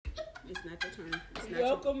It's not your turn.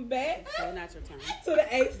 Welcome back So not your turn. to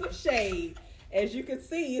the Ace of Shade. As you can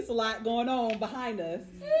see, it's a lot going on behind us.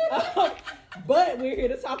 But we're here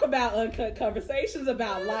to talk about uncut conversations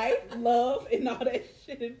about life, love, and all that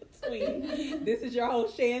shit in between. This is your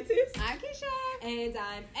host, Shantis. I'm Keisha. And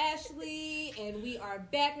I'm Ashley, and we are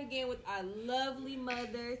back again with our lovely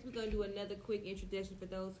mothers. We're going to do another quick introduction for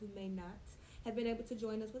those who may not have been able to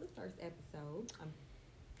join us for the first episode.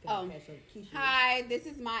 Hi, this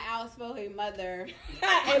is my outspoken mother,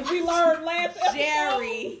 As we learned last episode,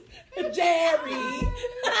 Jerry. Jerry.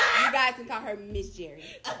 You guys can call her Miss Jerry.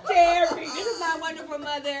 Jerry. This is my wonderful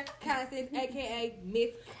mother, Constance, a.k.a. Miss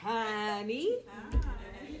Connie.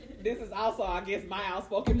 This is also, I guess, my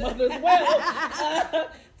outspoken mother as well.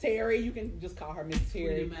 Terry, you can just call her Miss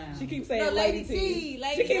Terry. She keeps saying No, Lady Lady T. T.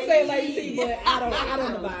 She keeps saying Lady T, but I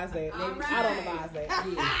don't advise that. I don't advise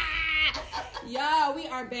that. Y'all, we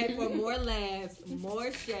are back for more laughs,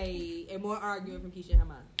 more shade, and more arguing from Keisha and her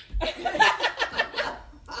mom. She don't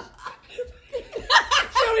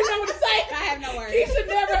even know what to say. I have no words. Keisha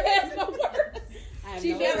never has no words.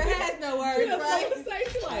 She never has no She words, doesn't know right? what to say.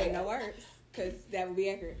 She's I have like, no words. Because that would be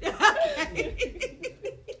accurate.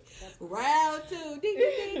 Round 2. Ding,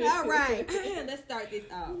 ding, ding. All right. Let's start this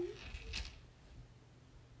off.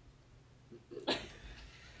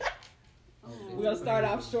 we're going to start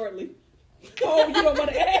off shortly. Oh, you don't want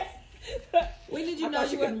to ask? When did you I know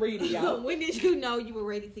thought you couldn't read it, y'all. When did you know you were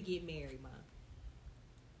ready to get married, Mom?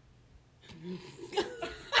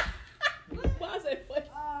 Why is that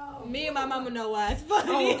funny? Me and my mama know why it's funny.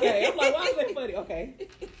 Oh, okay. I'm like, why is that funny? Okay.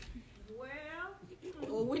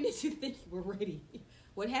 Well, when did you think you were ready?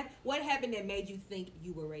 What happened that made you think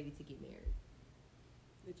you were ready to get married?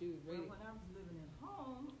 That you Well, ready? when I was living at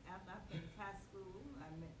home, after I finished high school, I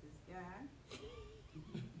met this guy.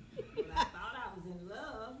 But I thought I was in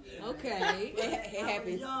love. Okay. It I was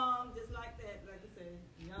happens. young, just like that. Like I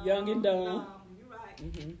said, Young and dumb. You're right.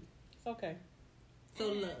 Mm-hmm. It's okay.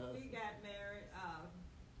 So And love. we got married.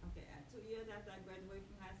 2 years after I graduated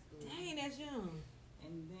from high school. Dang, that's young.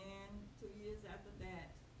 And then 2 years after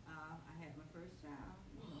that, I had my first child.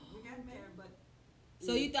 We got married, but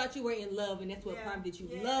So you thought you were in love, and that's what Yeah, prompted you.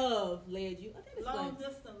 yeah. Love led you. I think it's long good.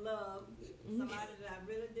 distance love. Somebody that I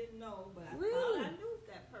really didn't know, but I Really? thought I knew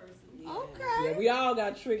that person. Okay. Yeah, we all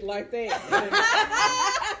got tricked like that. Tell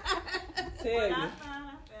But you. I found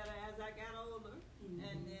out better as I got older.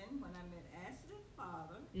 And then when I met Ashley's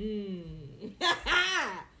father,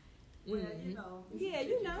 well, you know. Yeah,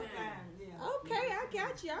 you know. Yeah. Okay, I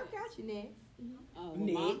got you next. Oh,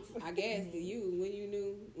 Next. Mom, I guess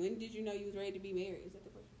when did you know you was ready to be married? Is that the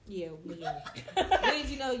question? Yeah. When did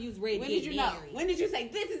you know you was ready When to did get you know? married? When did you say,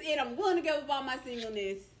 this is it, I'm willing to give up all my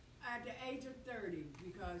singleness? At the age of 30,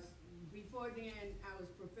 because before then I was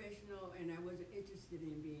professional and I wasn't interested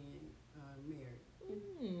in being married.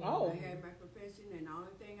 Oh. I had my profession and the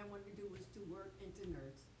only thing I wanted to do was to work and to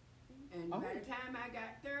nurse. And Oh. by the time I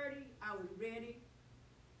got 30, I was ready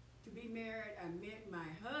to be married. I met my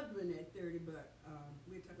husband at 30, but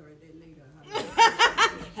we'll talk about that later.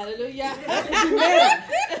 Hallelujah.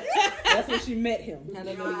 That's when she met him.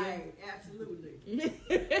 Hallelujah. Right, absolutely.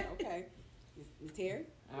 Okay. Miss Terry?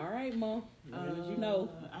 All right, Mom. When did you know?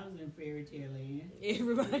 I was in fairy tale land.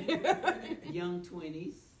 Everybody. Young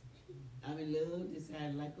 20s. I'm in love.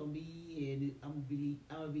 Decided like gonna be, and I'm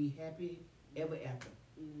gonna be happy ever after.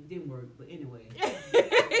 Didn't work, but anyway. Answer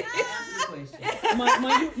the question.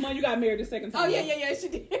 Mom, you got married the second time. Oh yeah, she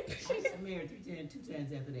did. I married two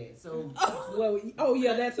times after that. So Well, oh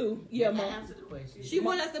yeah, that too. Yeah, Mom. answer the question. She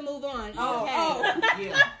want us to move on. Oh, Okay.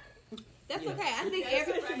 Yeah. That's Yeah. okay. I think That's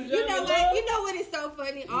every right. you know what? You know what is so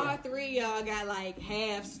funny? All three of y'all got like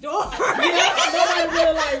half stories. Nobody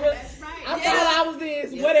really like. That's right. I thought I was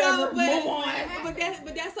this. Whatever. So, Move on. But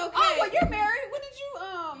that's okay. Oh, well, you're married. When did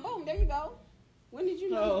you, boom, there you go. When did you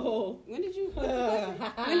know? Oh. When did you, what's the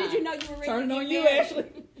question? When did you know you were ready Turning to on get you, married? Ashley.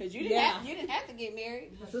 Because you Yeah. didn't have to get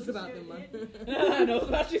married. This is about them. I know.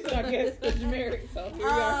 That's what she said. I guess because you're married. So here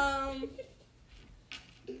we are.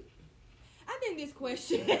 I think this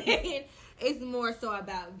question is more so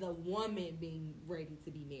about the woman being ready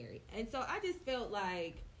to be married, and so I just felt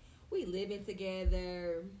like we living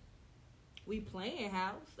together, we playing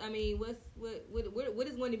house. I mean, what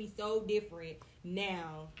is going to be so different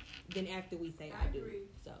now than after we say I do? agree.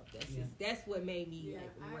 So that's what made me Yeah,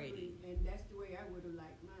 like, I ready. agree, and that's the way I would have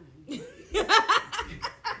liked mine.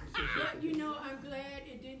 But you know, I'm glad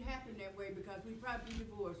it didn't happen that way because we probably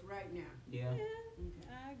divorced right now. Yeah.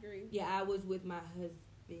 I agree. Yeah, I was with my husband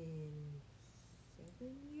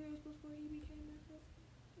 7 years before he became my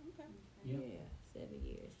husband. Okay. Yep. Yeah, 7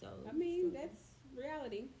 years. So I mean, that's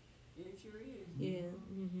reality. It sure is. yeah.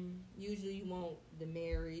 You usually you want the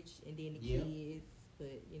marriage and then the Yep. kids,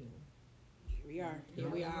 but you know. Here we are. Here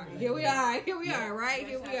we are. Yeah. Here we are. Here we are. Right?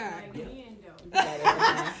 Here That's we how are. it might end, though.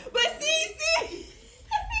 But see,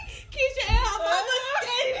 Keisha and her mama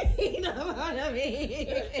standing up on me.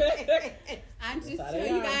 I'm just That's how they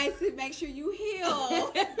telling you are. guys to make sure you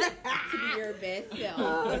heal to be your best self.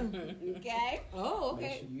 Okay? Oh, Make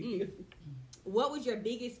okay. sure you- What was your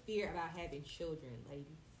biggest fear about having children, ladies?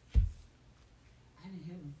 I didn't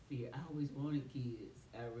have a fear. I always wanted kids.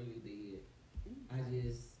 I really did. I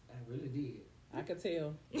really did. I could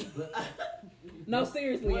tell. But No,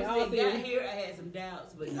 seriously. once all they got serious. here, I had some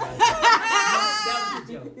doubts, but no, that was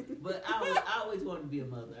a joke. But I always wanted to be a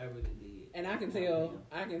mother. I really did. And I can tell,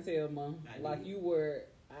 Mom, I like did. you were,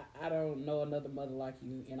 I don't know another mother like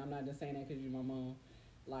you. And I'm not just saying that because you're my mom.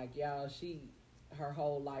 Like, y'all, her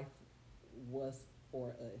whole life was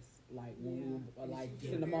for us. Like, when we were, like, She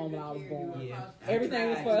in the took moment I very was good care of born. you Yeah. across the Everything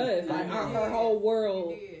was I for tried us. to. Like, I her whole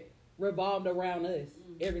world You did. revolved around us.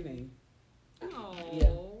 Everything. Oh.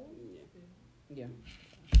 Yeah.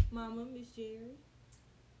 Mama, Miss Jerry.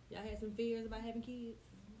 Y'all had some fears about having kids?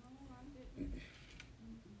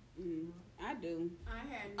 I do. I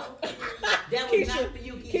had no fear. That was not for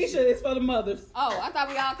you, Keisha is for the mothers. Oh, I thought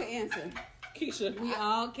we all could answer. Keisha. We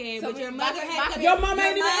all can, So but we- your mother my- has my- something. Your mama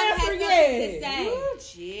ain't even mom has answered something yet. to say. Ooh,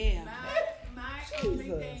 yeah. My only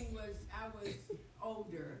Jesus. thing was I was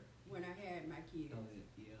older when I had my kids. Oh,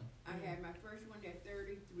 yeah. I had my first one at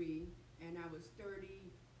 33, and I was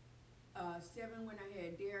 37 when I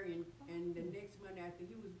had Darian, and the next month after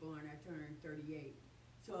he was born, I turned 38.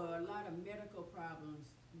 So a lot of medical problems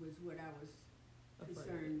was what I was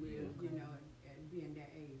concerned with, you know, at being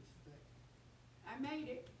that age. But I made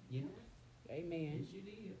it. Yeah. Amen. Yes, you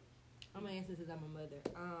did. I'm gonna answer since I'm a mother.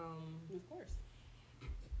 Of course.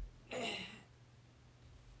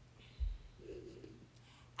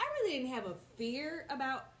 I really didn't have a fear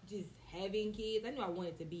about just having kids. I knew I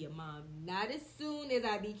wanted to be a mom. Not as soon as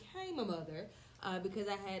I became a mother, because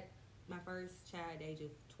I had my first child at the age of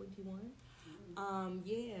 21.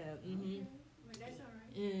 Yeah. Mm-hmm. Okay. Well, that's all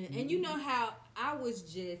right. And you know how I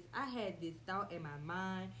had this thought in my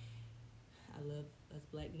mind. I love us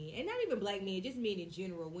black men, and not even black men, just men in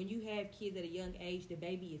general. When you have kids at a young age, the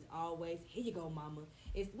baby is always, here you go, mama.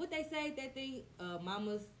 It's what they say, that thing,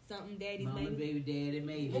 mama's something, daddy's Mama, baby. baby, daddy,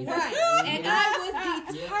 maybe. Right. And I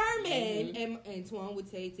was determined, and Twan would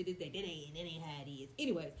tell you to this day, that ain't how it is.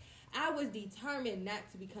 Anyways, I was determined not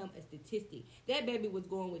to become a statistic. That baby was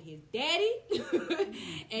going with his daddy,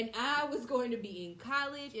 and I was going to be in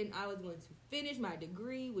college, and I was going to finish my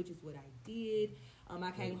degree, which is what I did.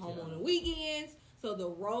 I came home on the weekends, so the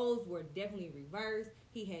roles were definitely reversed.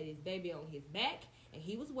 He had his baby on his back, and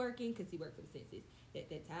he was working because he worked for the census at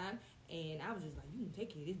that time. And I was just like, you can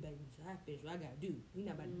take care of this baby until I finish what I gotta do. We're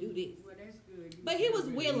not about to do this. Well, that's good. But he was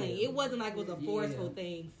willing. It wasn't like it was a forceful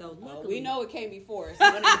thing. So luckily, We know it can't be forced.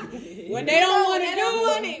 When they don't want to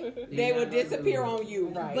do it, they will disappear on you.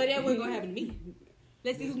 Right. but that wasn't gonna happen to me.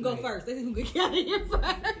 Let's see who can go first. Let's see who can get out of here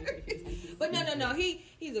first. But no. He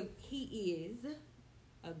is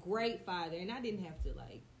a great father, and I didn't have to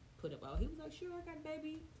like put up all. He was like, sure, I got a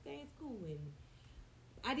baby, stay in school, and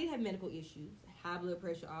I did have medical issues, high blood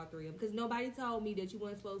pressure, all three of them, because nobody told me that you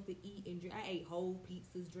weren't supposed to eat and drink. I ate whole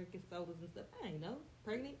pizzas, drinking sodas and stuff. I ain't know,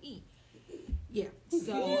 pregnant, eat. Yeah.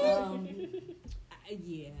 So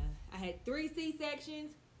I had 3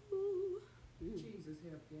 C-sections. Ooh. Jesus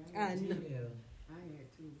help you. I know. I had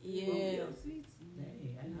two. Yeah. Dang,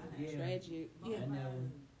 I know. Yeah. Tragic. Yeah. I know.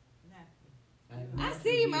 I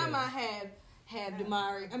see Mama have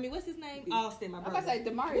Damari. I mean, what's his name? Austin, my I'm brother. about to say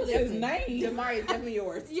Damari. What's his name? Damari is definitely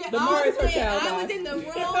yours. Yeah, Damari is her Austin, child, I was guys. in the room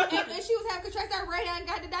and she was having contractions. I ran out and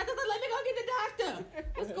got the doctor. I said, let me go get the doctor.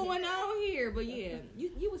 What's going on here? But yeah,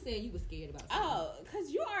 you were saying you were scared about something. Oh,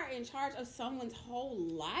 because you are in charge of someone's whole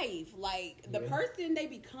life. Like, the Yeah. person they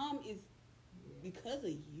become is because of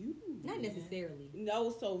you. Not necessarily. No,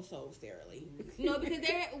 so serially. No, because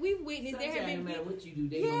we've witnessed there have Sometimes been no matter people. what you do,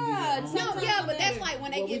 they Yeah, gonna do their No, own yeah, thing. but that's like when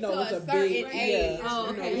they Well, we get know to it's a a certain big- age. yeah. Oh,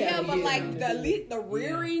 okay. Yeah, but Yeah. like the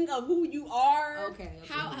rearing of who you are, Okay.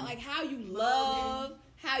 how you love,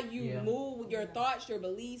 how you Yeah. move, your thoughts, your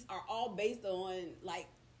beliefs are all based on like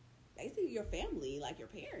basically your family, like your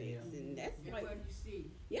parents, Yeah. and that's And like what you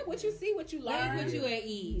see. what you see, what you Let learn. me put you at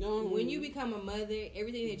ease. No. When you become a mother,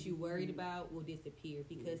 everything that you worried about will disappear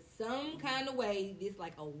because some kind of way, this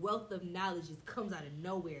like a wealth of knowledge just comes out of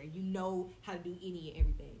nowhere. You know how to do any and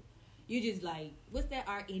everything. You just like, what's that?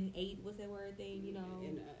 Our innate, what's that word thing? You know,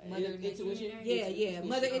 mother intuition. Yeah,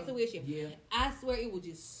 mother intuition. Yeah. I swear it will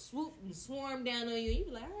just swoop and swarm down on you. You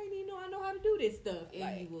be like, I didn't even know I don't know how to do this stuff. And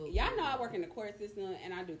Like, you will. y'all know I work in the court system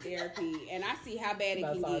and I do therapy, and I see how bad it can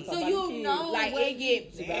That's get. all So about you'll the kids. know Like what it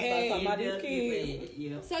get She about to start talking about bad, these kids.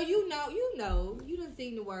 Yeah. So you done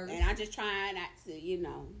seen the worst. and I just try not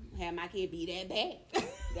to, have my kid be that bad.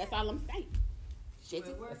 That's all I'm saying. Shit,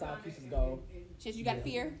 We'll work That's how on it pieces and- go. and- since you got Yeah.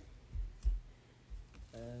 fear,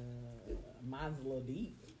 Mine's a little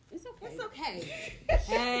deep. it's okay. It's okay.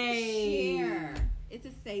 Hey. Share. It's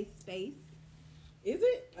a safe space. Is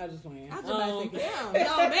it? I just playing. I was about to say, damn,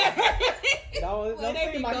 no, man. Don't Well, they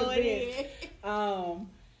seem be like it's going big. in.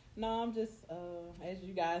 No, I'm just as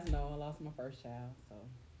you guys know, I lost my first child, so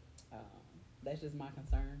that's just my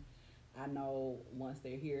concern. I know once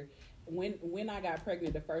they're here, when I got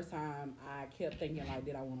pregnant the first time, I kept thinking like,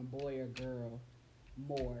 did I want a boy or girl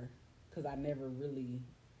more? Because I never really,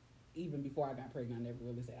 even before I got pregnant, I never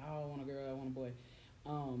really said, oh, I want a girl, I want a boy.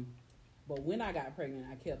 But when I got pregnant,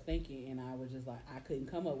 I kept thinking, and I was just like, I couldn't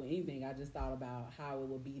come up with anything. I just thought about how it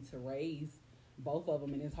would be to raise both of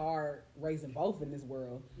them, and it's hard raising both in this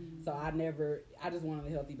world. Mm-hmm. So I just wanted a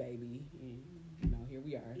healthy baby, and here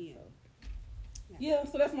we are. Yeah. So. Yeah,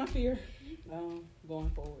 so that's my fear going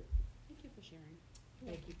forward. Thank you for sharing.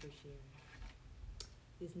 Thank you for sharing.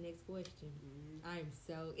 This next question,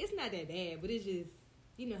 it's not that bad, but it's just,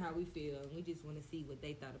 how we feel, and we just want to see what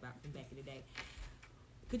they thought about from back in the day.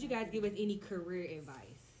 Could you guys give us any career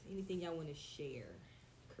advice? Anything y'all want to share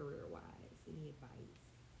career-wise? Any advice?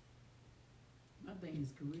 My thing is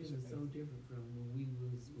careers are so different from when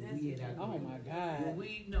we had our Oh career. my God. When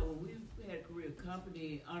we had a career,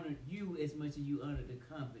 company honored you as much as you honored the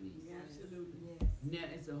company. Yeah, absolutely. Yes. Now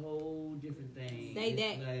it's a whole different thing. Say it's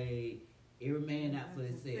that. Like every man out for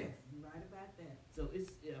himself. You're right about that. So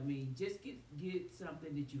just get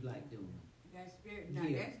something that you like doing. That's spirit. Now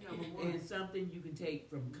Yeah. that's number one. And something you can take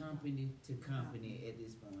from company to company at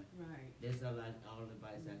this point. Right. That's all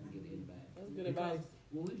advice I can give anybody. That's good Because advice.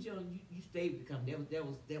 when we was young, you stayed with the company. That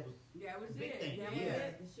was That was Big it. thing. That Yeah. was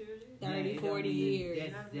it. It sure is. 30, Man, it don't 40 mean-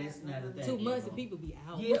 years. That's not a thing. 2 months and anymore. people be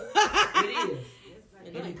out. Yeah, it is. Yes, I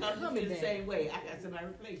And know. And like, the company coming feel the back. same way. I got somebody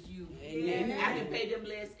replace you. Yeah. I can pay them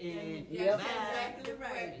less and That's bye. exactly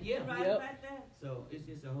right. Yeah. You're right Yep. about that. So it's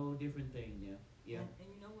just a whole different thing now. Yeah. And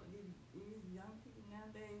you know what? These young people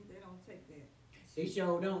nowadays, they don't take that. They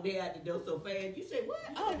sure don't. They out the door so fast. You say what?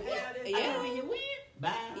 Oh, yeah. yeah. I know when you win.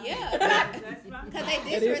 Bye. Yeah. That's right. Because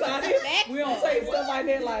they It is how it is. disrespect. We don't say stuff like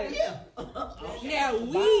that, like, Yeah. Now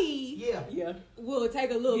we Yeah. yeah. will take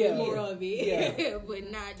a little Yeah. bit more of it, Yeah. but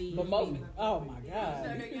not these. But most, people. oh my God,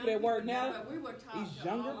 So these the people young that work people now, we were taught these to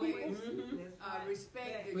younger always, people? Mhm. That's right.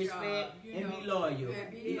 respect the Respect job, you and know, be loyal.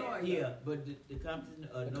 and be Yeah. loyal. Yeah, but the company,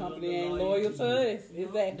 the no company longer ain't loyal to you. us.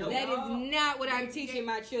 Exactly. No. That is not what I'm teaching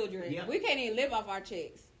my children. Yep. We can't even live off our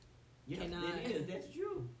checks. Yeah, Cannot. it is. That's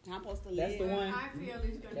true. I'm supposed to live. That's the Well, one. I feel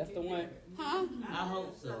it's gonna That's get the one. better. Huh? I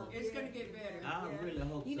hope so. It's gonna get better. I really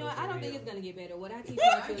hope so. You know, I for don't think real. it's gonna get better. What I teach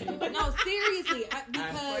my children, no, seriously, I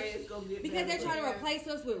pray it's gonna get because they're better. trying to replace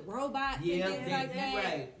us with robots Yeah, and things they- like you're that.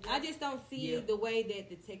 right. I just don't see Yeah. the way that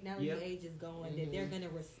the technology Yeah. age is going that they're gonna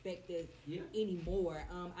respect us Yeah. anymore.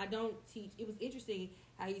 I don't teach. It was interesting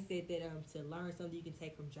how you said that to learn something you can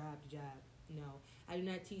take from job to job. No, I do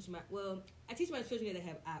not teach I teach my children that they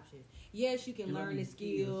have options. Yes, you can You learn learn a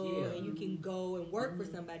skill skills, yeah. and you can go and work for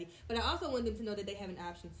somebody, but I also want them to know that they have an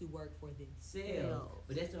option to work for Sales. themselves.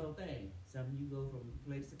 But that's the whole thing. Something you go from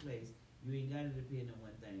place to place. You ain't got to depend on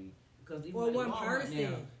one thing. Because even Or at one Walmart person.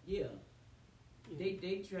 Now, yeah. They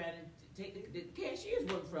try to take the cashiers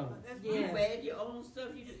work from them. That's Yeah. You add your own stuff.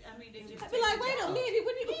 You do, I mean, they just. I be take like, the wait a job. minute,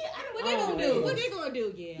 what they Oh, gonna yeah. do? What they gonna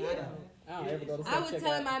do? Yeah, I Yeah. don't. I don't ever go to I was self-checkout.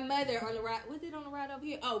 telling my mother on the ride. Was it on the ride over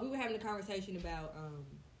here? Oh, we were having a conversation about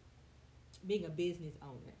being a business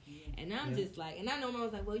owner, and I'm Yeah. just like, and I know Mom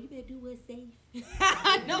was like, "Well, you better do what's safe." No,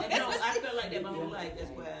 no, I felt like that my whole life. That's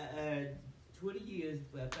why 20 years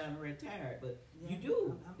I finally retired. But you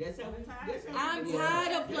do. That's how we. That's how I'm we-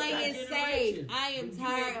 tired of That's playing our safe. generation. I am You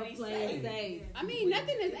tired can't of be playing safe. safe. I mean,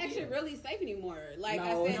 nothing is actually really safe anymore. Like no,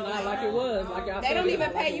 I said, it's not like, like it was. Like y'all they said, don't it's even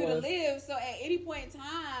not like pay it you to was. live. So at any point in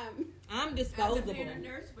time, I'm After disposable. being a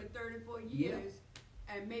nurse for 34 years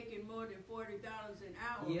and making more than $40 an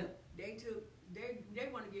hour, Yeah. they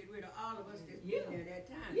want to get rid of all of us that's Yeah. been there that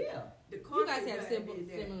time. Yeah. The You guys corporate have guy simple, did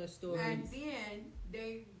that. similar And stories. then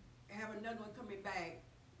they have another one coming back,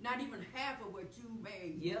 not even half of what you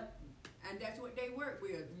made, Yep. and that's what they work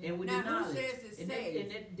with. And with Now, the who knowledge. says it's and safe?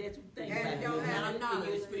 that's the thing. And about it. don't Your have the knowledge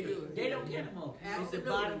knowledge for your to do spirit. it. They don't care no more. It's the Absolutely.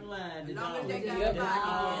 bottom line. The As long as knowledge. they got Yep. the That's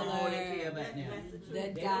body. all they care about now. That's the truth. The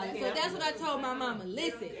They dollar. don't So care. that's what I told my mama. They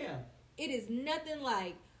Listen, don't care. it is nothing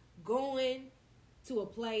like going to a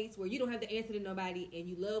place where you don't have to answer to nobody and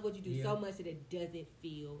you love what you do so Yeah. much that it doesn't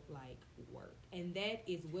feel like work. And that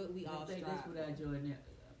is what we all I think strive that's what I for. enjoy now.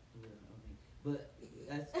 But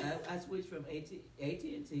I switched from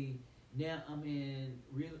AT&T. Now I'm in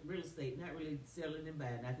real estate, not really selling and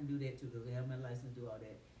buying. I can do that too because I have my license to do all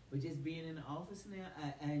that. But just being in the office now,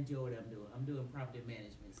 I enjoy what I'm doing. I'm doing property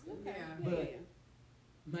management stuff. Okay. Yeah. But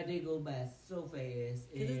my day goes by so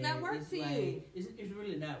fast. 'Cause it's not work it's to like, you. It's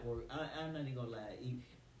really not work. I'm not even gonna lie.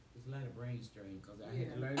 It's a lot of brain strain because I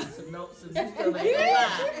had to Yeah. learn some notes, some new stuff. I ain't gonna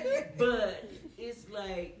lie. But it's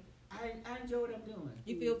like I enjoy what I'm doing.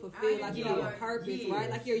 You feel fulfilled, like you have a Yeah. purpose, Yes. right?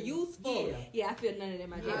 Like you're useful. Yeah. Yeah, I feel none of that in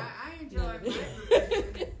my job. I enjoyed my Yeah.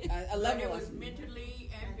 profession. I But love it it. was mentally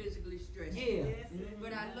and physically stressful. Yeah. Yes.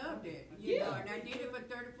 But I loved it, you Yeah. know, and I did it for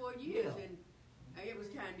 34 years, Yeah. and it was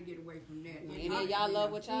time to get away from that. Any of y'all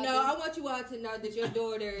love what y'all No, do? I want you all to know that your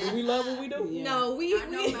daughter. Do we love what we do? Yeah. No, we I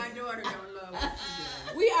know my daughter don't love what she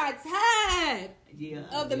does. we are tired Yeah.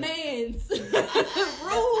 of the yeah. man's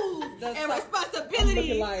rules and I'm looking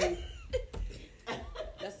responsibilities. like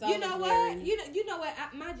That's You know what? You know what?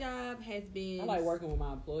 My job has been. I like working with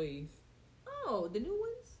my employees. Oh, the new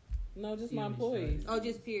ones? No, just my Yeah, employees. Oh,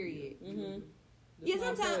 just period. Mm-hmm. Yeah,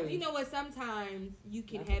 sometimes you know what? Sometimes you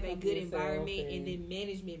can Not have the a company good itself environment, and and- then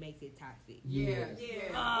management makes it toxic. Yeah, Yes.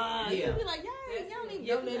 yeah. You Yeah. be like, y'all don't need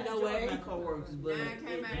Yeah, to go I no enjoy way. my coworkers, but Now it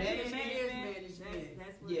came out management, management.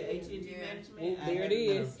 That's what yeah, it is. AT&T Yeah. management. Well, I there had it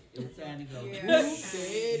enough. is. It was time to go.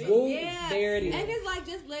 Yeah. Woo, Yeah. there it is. And it's like,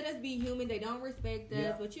 just let us be human. They don't respect us.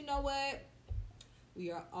 Yeah. But you know what?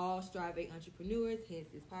 We are all striving entrepreneurs, hence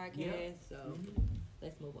this podcast. Yeah. So Mhm.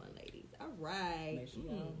 let's move on, ladies. All right. Make sure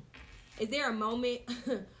y'all- Is there a moment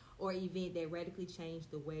or event that radically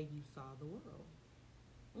changed the way you saw the world?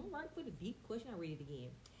 All right, for the deep question, I'll read it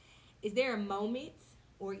again. Is there a moment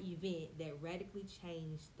or event that radically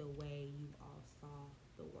changed the way you all saw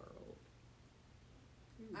the world?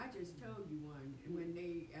 I just told you one, when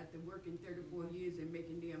they, after working 34 years and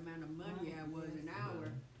making the amount of money I was an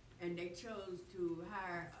hour, and they chose to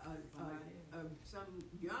hire some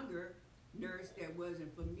younger nurse that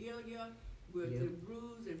wasn't familiar with the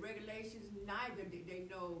rules and regulations, neither did they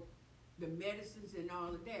know the medicines and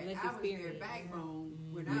all of that. Less I was their experience. backbone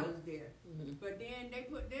when Mhm. I was there. Mhm. But then they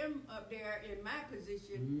put them up there in my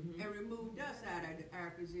position Mhm. and removed us out of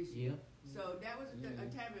our position. Yeah. So that was a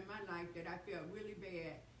time in my life that I felt really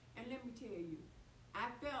bad. And let me tell you,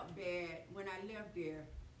 I felt bad when I left there,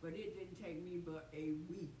 but it didn't take me but a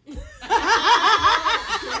week to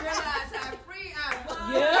realize how free I was.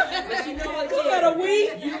 Yeah. But you know what? Was yeah, that a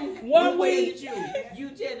week? You, One you week. You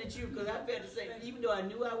telling the truth because I felt the same. Even though I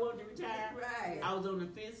knew I wanted to retire, Right. I was on the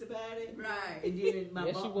fence about it. Right. And then my,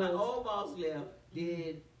 Yes, you my was. old boss left.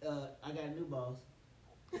 Then I got a new boss.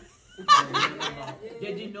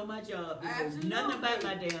 They didn't know my job. They know Absolutely. nothing about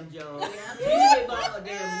my damn job. Yeah. Then they bought a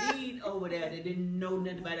damn lead over there that didn't know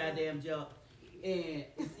nothing about our damn job. And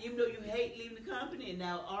even though you hate leaving the company and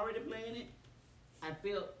now already playing it, I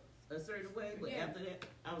felt a certain way. But Yeah. after that,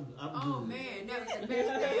 I'm Oh good. man, that was the best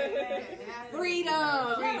thing that happened.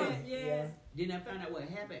 Freedom. Freedom. Yes. Then I found out what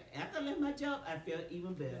happened. After I left my job, I felt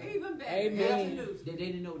even better. Even better. Amen. Absolutely. They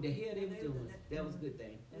didn't know what the hell they was doing. That was a good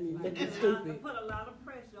thing. That's right. Looking And stupid. I put a lot of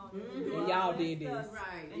pressure on you. Mhm. to do And all y'all that did stuff. this.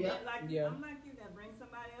 Right. And Yeah. then, like Yeah. I'm like you, that bring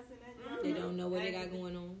somebody else in that job. They don't know what they got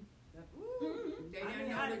going on. They I didn't mean,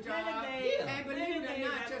 know I- the job. Yeah. And believe it or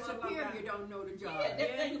not, your superior don't know the job. Yeah,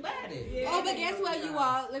 that thing about it. Yeah. Oh, but guess what, you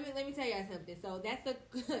all? Let me tell y'all something. So that's the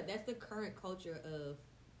that's the current culture of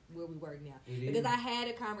where we work now. It Because is. I had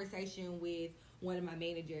a conversation with one of my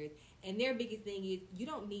managers, and their biggest thing is you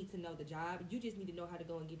don't need to know the job. You just need to know how to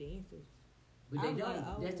go and get the answers. But they I'm like, don't.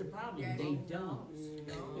 oh. That's the problem. Yeah. They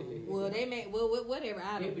don't. Well, they may whatever.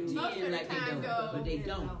 I They don't do. Most of pretend the like they time, don't, though, but they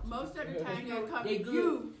don't. Most of the time they'll come They to good.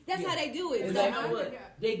 you. That's Yeah. how they do it. And So, you know what?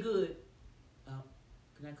 They good.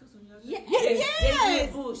 Can I cuss on y'all? yeah, They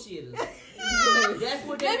yes. good bullshitters. That's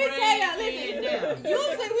what they Let me bring tell y'all, in listen. now.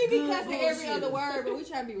 Usually we be Good cussing every other bullshitters. word, but we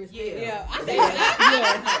try to be respectful. Yeah. I think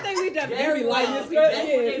I think we done That's very what- light. that's what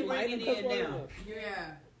they Light bringing cuss in words. now.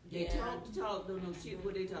 Yeah. They Yeah. talk to talk, don't know shit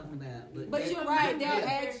what they talking about. But they- you're right. They'll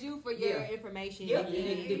Yeah. ask you for your Yeah. information. Yeah, and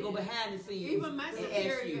then- they go behind the scenes. Even my and ask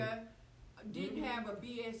you. superior didn't have a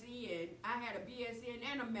BSN. I had a BSN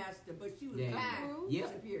and a master, but she was Yeah. my Yeah.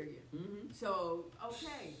 superior. Mm-hmm. So,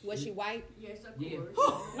 okay. Was she white? Yes, of Yeah.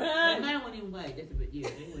 course. Mine wasn't even white. That's a bit, yeah.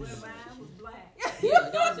 They Well, wasn't mine was black. Yeah,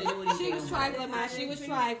 don't say they wasn't She even was white. trifling, ma. She was They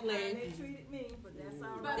trifling. treated me, but that's all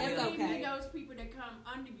But right. That's believe okay. me, those people that come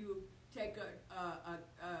under you take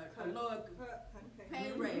a lower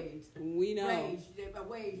pay raise, We know. a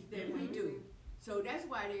wage than we do. So that's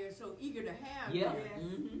why they're so eager to have Yeah. you. Yes.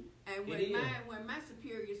 Mm-hmm. And when my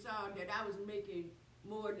superior saw that I was making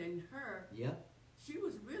more than her, Yep. she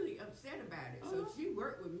was really upset about it. So she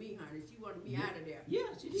worked with me, honey. She wanted me out of there. Yeah,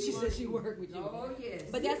 she did. She said she worked with you. Oh, yes.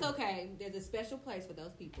 But that's okay. There's a special place for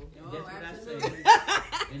those people. Oh, That's what I absolutely. say.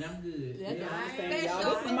 And I'm good. That's Yeah. I'm saying, Special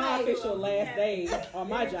y'all, this is my place. official last day on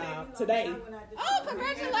my job today. Oh,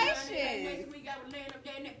 congratulations. Next week I was laying up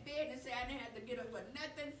there in that bed and said I didn't have to get up for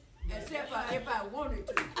nothing except for if I wanted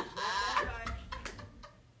to.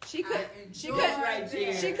 She could. I She enjoyed could. right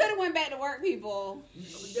there. She could have went back to work, people.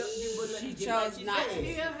 She chose not I to. still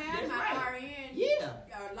have That's my right. RN Yeah.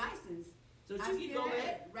 license. So I she can still go have back.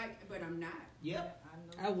 it, right, but I'm not. Yep.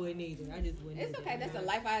 I wouldn't either. I just wouldn't. It's either. okay. That's a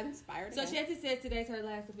life I inspired. So Shanty said today's her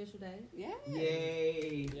last official day. Yeah.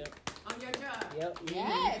 Yay. On your job. Yep.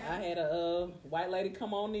 Yes. I had a white lady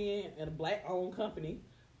come on in at a black-owned company.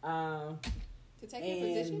 To take your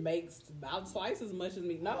And position. makes about twice as much as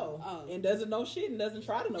me. No. Oh. And doesn't know shit and doesn't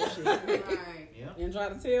try to know shit. Right. Yep. And try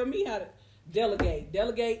to tell me how to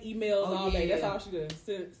delegate emails Oh, all day. That's yeah. all she does.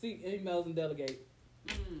 See emails and delegate.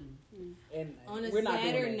 Mm. And On a we're not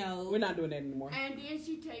sadder doing that. note- We're not doing that anymore. And then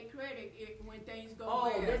she take credit when things go Oh,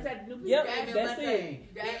 well. that's that new people. Yep, That's that's my it. thing.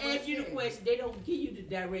 They That ask was you the it. question. They don't give you the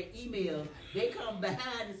direct email. They come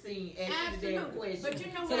behind the scene ask you the damn Absolutely. question. But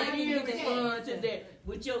you know So what they I didn't used give to it say? respond to that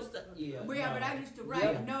with your stuff. Yeah. Well, but I used to write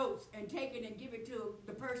Yeah. notes and take it and give it to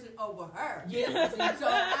the person over her. Yeah. So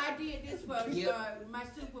I did this for Yep. my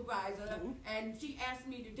supervisor, and she asked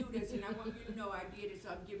me to do this, and I want you to know I did it, so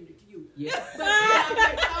I'm giving it to you. Yeah. But I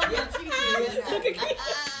already told her she did it.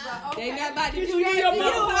 But They okay. not about to Did do you that do your to you.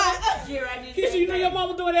 mama? Jerry, I did Kisha, you know your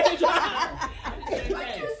mama doing that at your job. I did the same What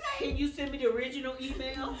thing. you say? Can you send me the original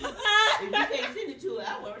email? If you can't send it to her,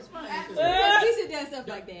 I will respond to it. Keisha does stuff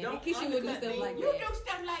like that. Don't Keisha would do undercut stuff me. like You that. do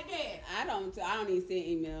stuff like that. I don't even send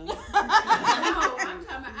emails. No, I'm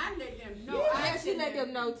talking about I let them know. I Yeah, she send let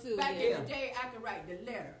them know too. Back Yeah. in the day, I could write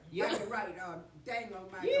the letter. Yeah. I could write thing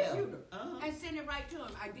on my Yeah. computer Uh-huh. and send it right to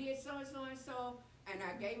him. I did so and so and so, and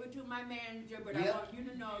I gave it to my manager. But I Yep. want you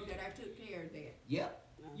to know that I took care of that. Yep.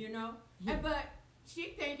 You know, but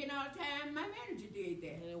she thinking all the time my manager did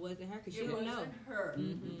that. And it wasn't her because she It didn't wasn't know. her.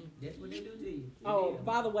 Mm-hmm. That's what they do to you. Oh, Yeah.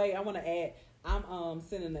 by the way, I want to add, I'm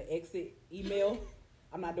sending the exit email.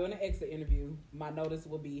 I'm not doing an exit interview. My notice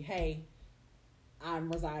will be, hey,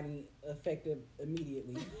 I'm resigning effective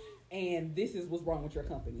immediately. And this is what's wrong with your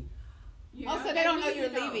company. You Oh, so they don't know need you're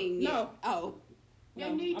to leaving. No. yet. Oh. They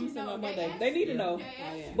No, need I'm to sending know. on They Monday. ask They need to you. know. They ask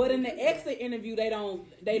Oh, yeah. you But to in the do that. exit interview, it No,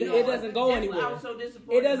 doesn't go that's anywhere. what I was so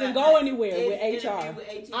disappointed It doesn't about go my anywhere with interview HR. with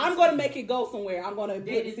AT&T. I'm going to make it go somewhere. I'm going to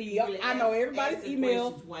They put didn't see. really I know ask everybody's the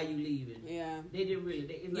email. questions why you leaving. Yeah. They didn't really.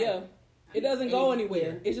 It's like, Yeah, it doesn't go Yeah.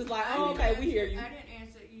 anywhere. It's just like, I oh, didn't okay, we answer- hear you. I didn't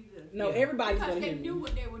answer either. No, Yeah. everybody's Because going to they hear knew you.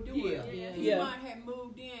 what they were doing. Yeah. Yeah. Yeah. Elon had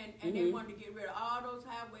moved in, and they Mhm. wanted to get rid of all those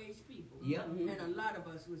highways people. Yep. Mhm. And a lot of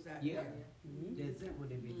us was out Yeah. there. Mhm. That's what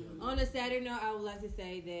they be doing. On a sadder note, I would like to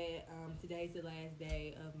say that today's the last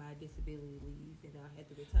day of my disability leave, and I had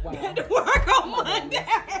to return Wow. back to work on I'm not doing Monday.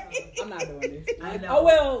 this. I'm not doing this. I know. Oh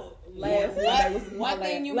well, last Friday was my One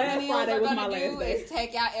thing last. you Last millennials Friday are was my gonna last do day. is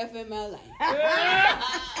take out FMLA.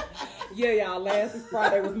 Yeah, y'all. Last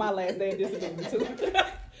Friday was my last day of disability too.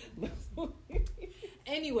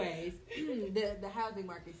 Anyways, the housing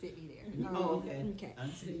market sent me there. Oh, okay. Okay. I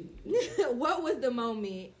see. What was the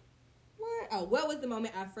moment? What was the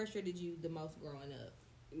moment I frustrated you the most growing up?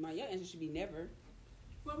 Your answer should be never.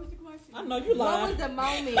 What was the question? I know you What lying. was the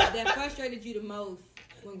moment that frustrated you the most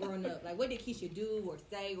when growing up? Like, what did Keisha do or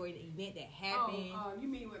say or an event that happened? You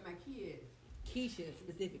mean with my kids? Keisha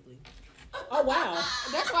specifically. Oh wow.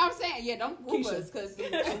 That's what I'm saying. Yeah, don't group Keisha. us because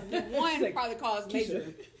one probably caused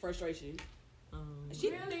major frustration.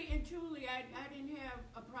 Really and truly, I didn't have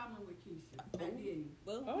a problem with Keisha. I didn't.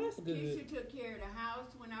 Well, Oh, that's good. Keisha took care of the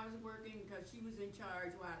house when I was working because she was in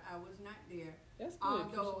charge while I was not there. That's good.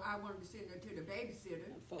 Although I wanted to send her to the babysitter,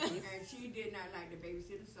 focus. and she did not like the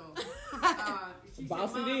babysitter, so she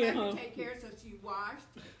Bossy said, "Mom, did, I huh? can take care." So she washed,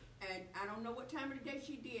 and I don't know what time of the day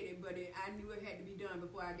she did it, but I knew it had to be done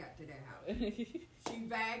before I got to that house. She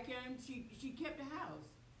vacuumed. She kept the house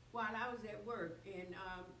while I was at work, and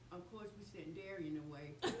of course we sent Darian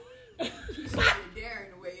away. She sent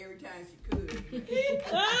Darian away every time she could.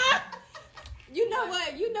 You know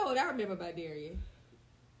what? You know what I remember about Darian?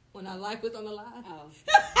 When our life was on the line. Oh.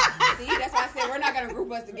 See, that's why I said we're not gonna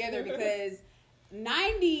group us together because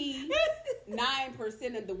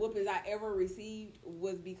 99% of the whoopings I ever received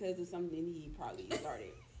was because of something he probably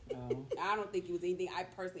started. Oh. I don't think it was anything I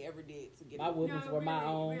personally ever did to get My him. whoopings were my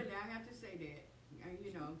own. Really, I have to say that.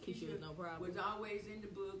 You know, Keisha Keisha was no problem. was always in the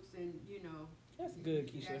books, and you know, That's good,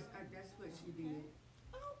 Keisha. that's what she did.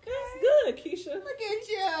 That's good. good, Keisha. Look at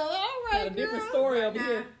you. All right, Got a different girl. story over Now,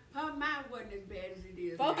 here. her mind wasn't as bad as it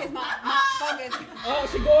is. Focus, now. focus. Oh,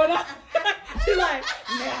 she going up. She like,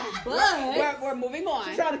 now. But We're moving on.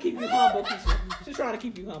 She's trying to keep you humble, Keisha. She's trying to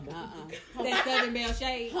keep you humble. that Southern Belle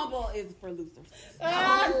shade. Humble is for losers.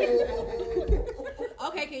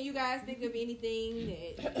 Okay, can you guys think of anything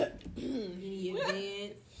that any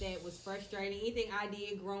events that was frustrating? Anything I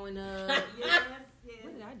did growing up? Yes.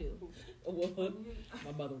 What did I do? Well,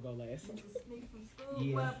 my mother will go last. You just sneak from school.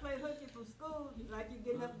 Yeah. Well, play hooky from school. Like you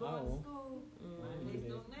getting up going to Oh. school. Mm. Next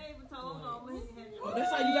door neighbor told on me. Oh,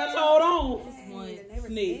 that's how you got told on. Just once.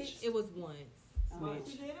 Snitch. It was once.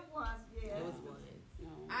 She did it once, yeah. It was once.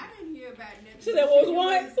 I didn't hear about nothing. She said, well, it You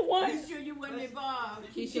was wasn't- once. You sure you wasn't involved?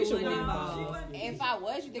 Keisha Keisha wasn't wasn't involved. If I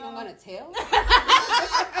was, you think I'm gonna tell?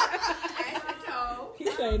 Ashley told.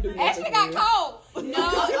 Keisha ain't do nothing. Ashley got cold.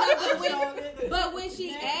 No, but when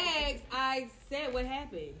she asked, I said what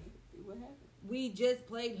happened. What happened? We just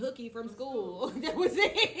played hooky from school. That was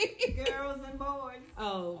it. Girls and boys.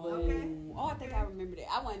 Oh, Okay. Oh, I think I remember that.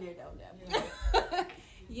 I wasn't there though.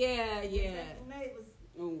 yeah. Neighbors.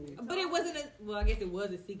 Ooh. But it wasn't a. Well, I guess it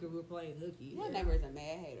was a secret. We were playing hooky. Your neighbor is a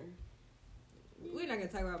mad hater. We're not gonna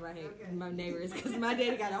talk about Okay. my neighbors because my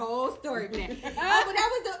daddy got a whole story for that. Oh, but that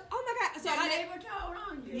was the. Oh my god! So The I neighbor told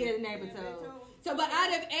on you. yeah, the neighbor Yeah, they told. told. So, but out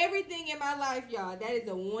of everything in my life, y'all, that is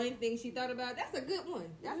the one thing she thought about. That's a good one.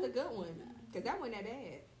 That's a good one because that wasn't that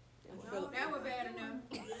bad. No, that was bad enough.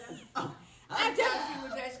 I I just- thought she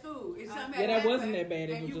was at school. It's something Yeah, that happened, wasn't that bad.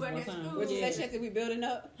 It and was you just wasn't one at time. school. What you Yeah. say, Shanty? We building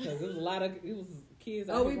up? Because it was a lot of, it was kids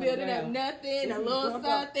out Oh, we here building running up around. nothing, a little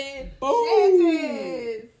something. Boom.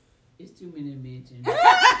 Shanties. It's too many to mention.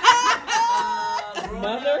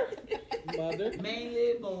 Mother.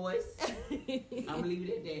 Mainly boys. I'm gonna leave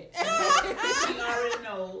it at that. She already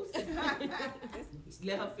knows.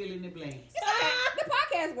 Let her fill in the blanks. The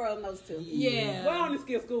podcast world knows too. Yeah. Well, I only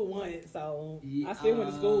skipped school once, so Yeah, I still went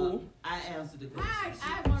to school. I answered the I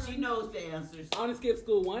question. wanna She knows the answers. I only skipped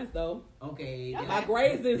school once, though. Okay. My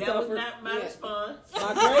grades didn't That was suffer. not my Yeah. response. My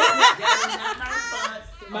grades, That was not my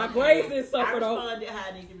response. my grades didn't I suffer, though. responded how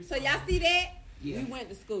I need to So respond. y'all see that? Yeah. We went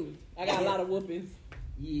to school. I got a lot of whoopings.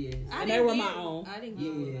 Yes. I And didn't they were get- my own. I didn't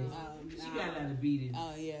Yeah. get She got a lot of beatings.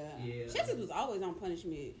 Oh yeah. Yeah. Shanty was always on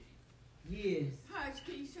punishment. Yes. Hush,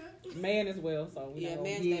 Keisha. Man as well, so you Yeah, know.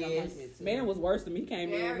 man stayed on Yes. punishment too. Man was worse than me. He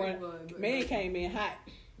came in. Very Right, was, but- man came in hot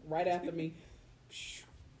right after me.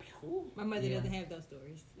 My mother Yeah. doesn't have those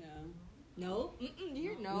stories. Yeah. No,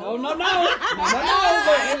 you're No. But look,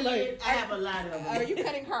 I have a lot of them. Are you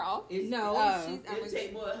cutting her off? It's, No, Oh. she's. I It'll was,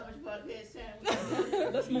 take more. How much podcast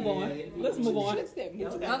time? let's move on. Yeah. Let's move on. She said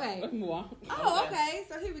move Okay. on. okay. Let's move on. Oh, okay.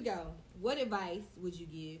 So here we go. What advice would you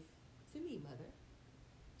give to me, mother?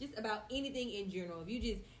 Just about anything in general. If you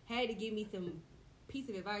just had to give me some piece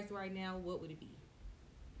of advice right now, what would it be?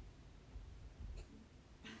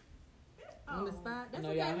 On the spot? That's No,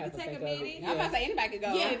 okay. y'all We have can to take a think of it. minute. I'm about to say anybody could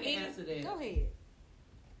go. Yeah, I if can any- answer that. Go ahead.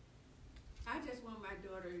 I just want my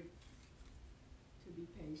daughter to be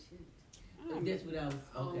patient That's what I was.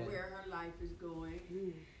 on Okay. where her life is going.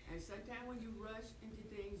 Mm. And sometimes when you rush into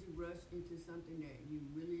things, you rush into something that you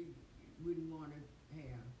really wouldn't want to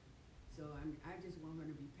have. So I just want her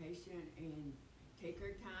to be patient and take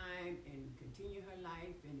her time and continue her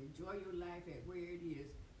life and enjoy your life at where it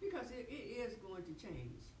is, because it is going to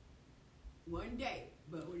change one day,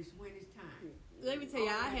 but when it's time. Let me tell you,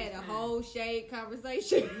 I Always had a time. whole shade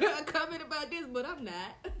conversation coming about this, but I'm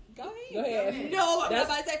not. Go ahead. Go ahead. No, I'm That's-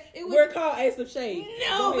 not about to say it was. We're called Ace of Shade.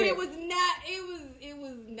 No, Go but ahead. it was not. It was.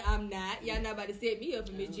 I'm not. Y'all not about to set me up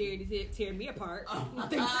for Miss Jerry to tear me apart. I don't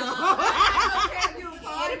think so.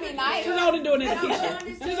 It'd be nice. She's only doing it to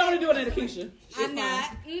Keisha. She's only doing it to Keisha. I'm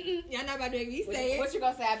not. Y'all not about to make me say What it. you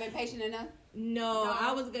gonna say? I've been patient enough. No,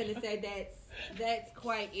 I was gonna say that's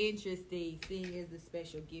quite interesting, seeing as the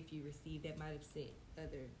special gift you received that might have sent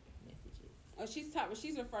other messages. Oh,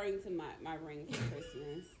 she's referring to my ring for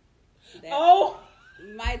Christmas. That Oh,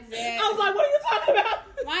 my dad. I was like, what are you talking about?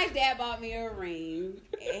 My dad bought me a ring.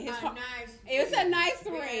 And his heart, Nice. it was a nice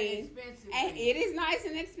Very ring. expensive And ring. it is nice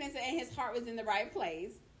and expensive, and his heart was in the right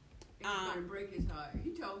place. It's gonna break his heart. He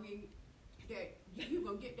told me that you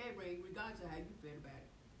gonna get that ring regardless of how you feel about it.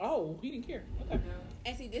 Oh, he didn't care. Okay. You know?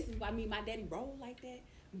 And see, this is why me and my daddy roll like that.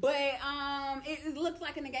 But it looks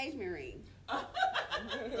like an engagement ring. I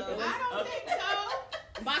don't think so.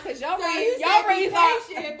 Cause your So ring, you your said be rings are.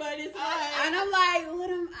 patient, but it's like And I'm like, what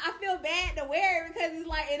am I feel bad to wear it because it's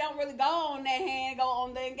like it don't really go on that hand, go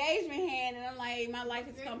on the engagement hand, and I'm like, my life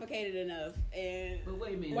is complicated enough. And But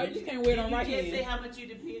wait a minute. Why you just can't wear it on right You just hand? say how much you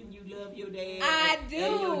depend, you love your dad. I and do.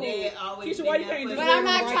 your dad always Keisha, why been you there can't for just but you. wear I'm it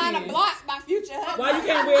not on the trying right to hand? block my future husband. Why you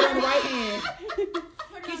can't wear it on the right hand?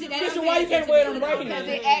 Keisha, Keisha, why you can't wear it on the right Because hand?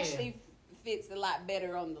 it actually fits a lot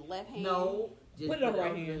better on the left hand. No. Just Put it on the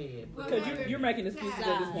right your hand. Well, Because you're making excuses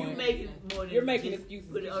at this You point. making more than You're making just excuses,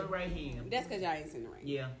 Put it on Keisha. the right hand. That's because y'all ain't seen the ring.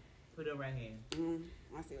 Yeah. Put it on the right hand.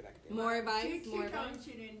 I see what I can do. More advice. She More told advice. me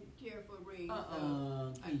she didn't care for rings.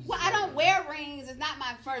 Keisha. Well, I don't wear rings. It's not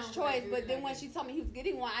my first don't choice. wear But then like when that. she told me he was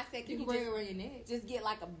getting one, I said, You "Can can you wear it around your neck. just get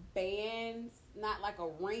like a band, not like a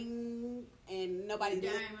ring, and nobody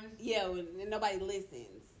Diamonds. yeah, and nobody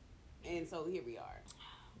listens." And so here we are.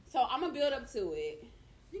 So I'm gonna build up to it.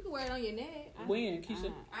 You can wear it on your neck. When, Keisha?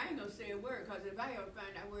 I ain't gonna say a word because if I ever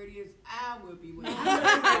find out where it is, I will be wearing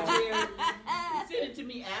it. Send it to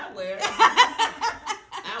me. I'll wear it.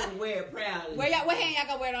 I will wear it proudly. What hand y'all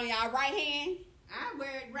gonna wear it on? Y'all right hand? I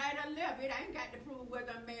wear it right or left. It ain't got to prove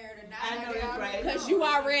whether I'm married or not. I know They that's already right. Because know. you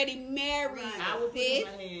already married, Right. I will put sis. it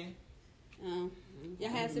in my hand. Oh, Y'all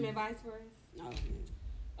have some advice for us?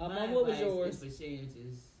 no. Mom, what was advice yours? For Shannon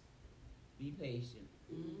is be patient.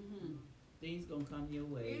 Mhm. Things gonna come your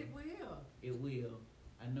way. It will. It will.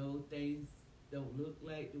 I know things don't look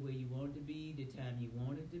like the way you want it to be, the time you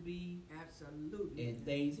want it to be, Absolutely. and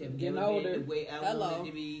things have Getting never older. been the way I Hello. wanted it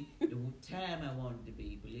to be, the time I wanted it to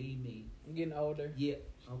be. Believe me. I'm getting older. Yeah.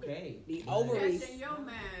 Okay. The But ovaries. That's in your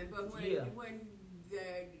mind, but when Yeah. when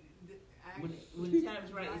When the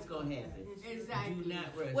time's right, it's gonna happen. Exactly. Do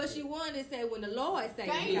not rush. What it. she wanted to say when the Lord say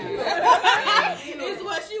Thank it. you. It's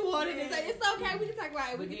what she wanted to say. It's okay. We can talk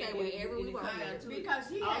about it. We But can say then whatever in we the want. context- Because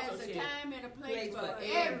he Also has a said, time and a place Place for for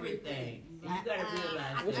everything. everything. And you gotta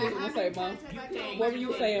realize What that. you was gonna say, Mom? You can't. What were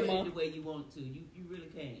you saying, put it Mom? the way you want to. You really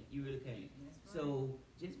can't. You really can't. So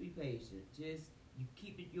just be patient. Just you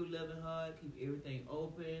keep it your loving heart. Keep everything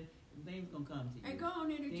open. And things gonna come to you. And go on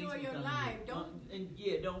and Things enjoy gonna your come to life. you.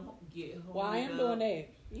 Don't. Don't get hung Well, I am up. doing that.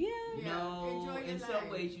 Yeah. Yeah, No, enjoy your in some life.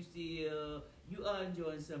 ways you are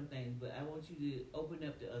enjoying some things, but I want you to open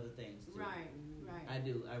up to other things too. Right. I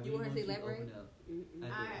do. I really You want want to you to elaborate? open up. Mm-mm. I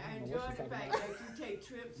do. I know enjoy what she's the talking fact about. that you take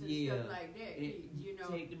trips and Yeah. stuff like that. You know,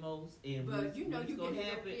 Take the most, and But what's, you know what's you gonna get in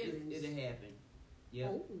your happen, feelings. it'll happen. Yeah.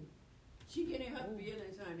 Oh. she get in her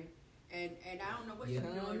feelings, honey. And I don't know what Yeah.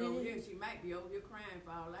 she's doing over here. She might be over here crying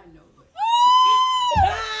for all I know. But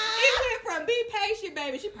It went from be patient,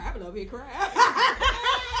 baby. She probably over here crying.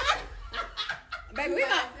 Baby,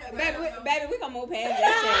 we gonna move past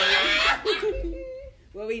that shit.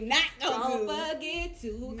 What we not Don't gonna do. forget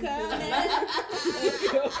to come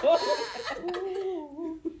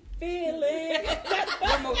Feeling.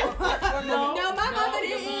 No, my mama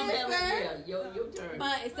your didn't mom answer. held- yeah, your turn.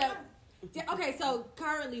 But so, okay, so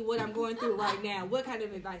currently what I'm going through right now, what kind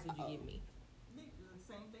of advice would you give me? The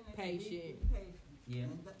same thing. that Patient. you need to be patient. Yeah.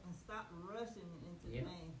 And stop rushing into Yeah.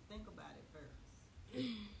 things. Think about it first.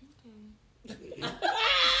 Okay.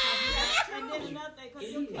 And then another thing, because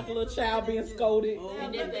your Like kids Like a little are child looking being at you. scolded. They're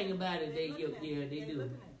And that looking thing at about you. it, They're they looking at you. they They're do.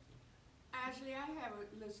 looking at you. Ashley, I have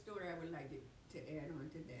a little story I would like to add on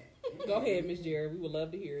to that. Go ahead, Miss Jerry. We would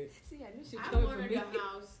love to hear it. See, I knew she was I coming from wanted me. a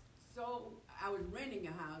house, so I was renting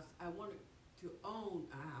a house. I wanted to own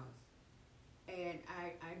a house. And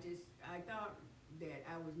I thought that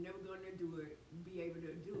I was never going to be able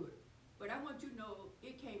to do it. But I want you to know,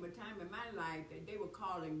 it came a time in my life that they were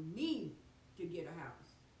calling me to get a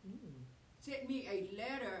house. Sent me a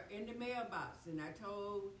letter in the mailbox, and I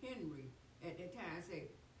told Henry at that time, I said,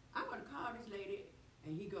 I'm going to call this lady.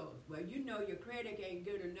 And he goes, well, you know your credit ain't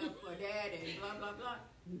good enough for that, and blah, blah, blah.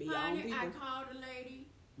 Beyond Honey, I people. called the lady.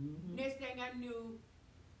 Mhm. Next thing I knew,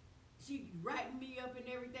 she writing me up and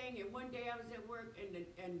everything. And one day I was at work, and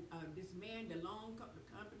this man, the loan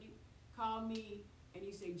company, called me, and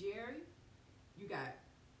he said, Jerry, you got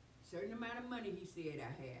a certain amount of money, he said, I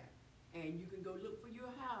have, and you can go look for your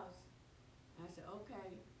house. I said,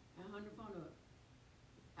 okay. I hung the phone up.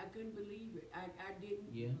 I couldn't believe it. I didn't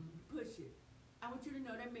Yeah. push it. I want you to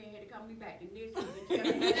know that man had to call me back the next week and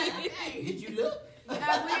tell me that. Hey, Did you look? I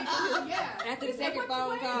went, yeah. After the He said, second "What you phone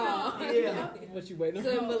waiting call." on?" Yeah. What you waiting on?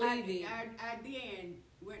 So- So Believe it. I then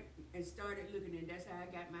went and started looking, and that's how I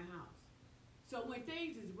got my house. So when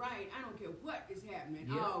things is right, I don't care what is happening,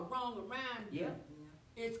 Yeah. all wrong around you, Yeah.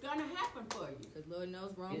 it's gonna happen for you. Because Lord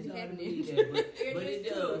knows wrong It's is hard to happening. believe that, but, It but is it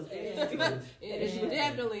does. true. It is true. It is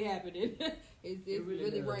definitely happening. It's It really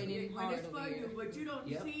really does. raining When hard it's over for here. you, but you don't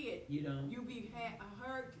Yep. see it. You know. You be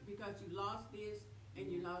hurt because you lost this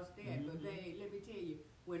and you lost that. But Mhm. babe, let me tell you,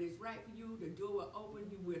 when it's right for you, the door will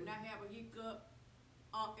open. You will not have a hiccup.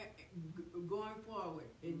 going forward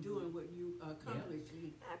and doing what you accomplish,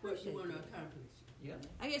 I what you appreciate want to that. accomplish. Yeah.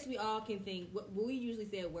 I guess we all can think. What we usually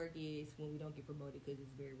say at work is when we don't get promoted, because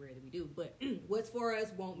it's very rare that we do. But what's for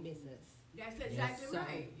us won't miss us. That's exactly So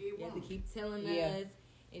right. It you have to won't. keep telling Yeah. us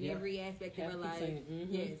in Yeah. every aspect of Have our to life. say, mhm.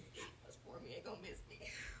 Yes, what's for me ain't gonna miss me.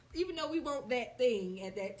 Even though we want that thing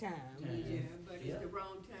at that time. We Yeah. Yeah, just- but it's Yeah. the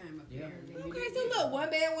wrong time Yeah. apparently. Okay, so look, one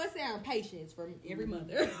man, one sound. Patience from every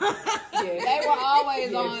mother. Yeah. They were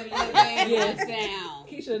always Yes. on the band Yes. sound.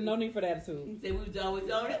 Keisha, no need for that attitude. Say we was always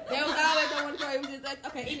on it. There was always on one story. It was just like,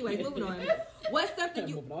 okay. Anyways, moving on. What's something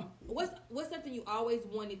you Moving on. what's something you always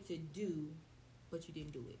wanted to do, but you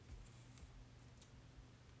didn't do it?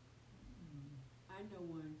 I know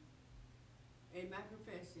one. In my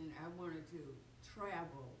profession, I wanted to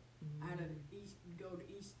travel out of the east, go to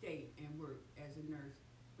each state and work as a nurse.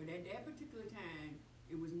 But at that particular time,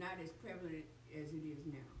 it was not as prevalent as it is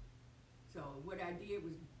now. So what I did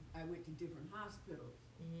was I went to different hospitals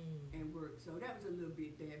and worked. So that was a little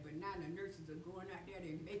bit there. But now the nurses are going out there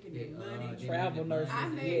and making their money. Travel nurses. I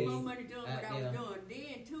made Yes. more money doing what I was Yeah. doing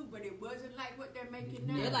then too, but it wasn't like what they're making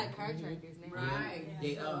now. They're like contractors now. Right. Yeah.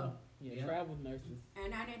 They So- are. Yeah, Yeah. travel nurses.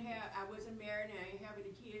 And I wasn't married and I didn't have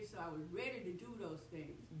any kids, so I was ready to do those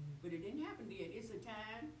things. But it didn't happen then. It's a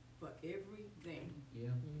time for everything. Yeah.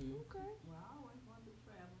 Mm-hmm. Okay. Well, I always wanted to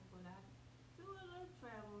travel, but I do a little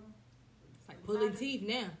traveling. It's like pulling teeth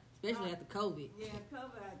now, especially after COVID. Yeah,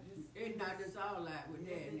 cover. I just It knocked us all out with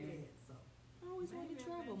yes, that. it And did. So I always wanted maybe to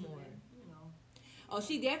travel eventually, more. You know, Oh,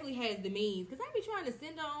 she definitely has the means. Because I be trying to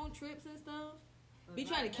send her on trips and stuff. Be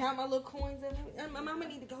trying to count my little coins. And my mama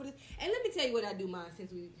need to go this. And let me tell you what I do, Mom, since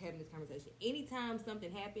we having this conversation. Anytime something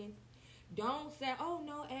happens, don't say, oh,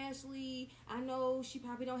 no, Ashley, I know she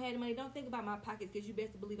probably don't have the money. Don't think about my pockets, because you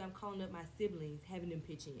best to believe I'm calling up my siblings, having them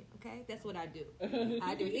pitch in, okay? That's what I do.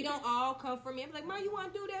 I do. It don't all come from me. I'm like, Mom, you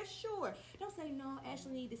want to do that? Sure. Don't say, no,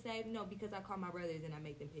 Ashley need to save. No, because I call my brothers and I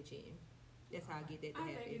make them pitch in. That's how I get that to I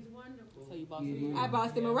think happen. it's wonderful. So you bought Yeah. some I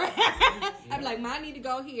bossed them around. I'm like, Mom, I need to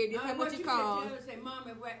go here. This how much what it you costs. should tell her, say, Mom,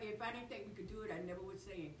 if I didn't think we could do it, I never would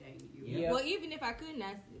say anything to you. Yeah. Well, even if I couldn't,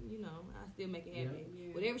 I still make it happen. Yeah.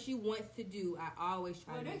 Yeah. Whatever she wants to do, I always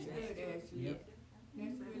try Well, to that's do good, that. Ashley. Yep.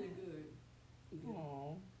 That's really good.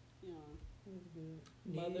 Aw, Yeah. that's good.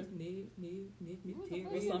 Mother, Mother, Terry.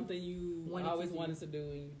 what's something you Wanted to always do. wanted to do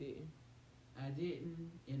and you didn't? I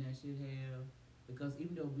didn't, and I should have, because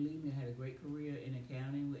even though, believe me, I had a great career in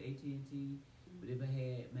accounting with AT&T, but if I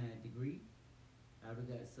had my degree, I would have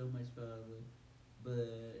got so much further.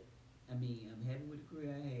 But I mean, I'm happy with the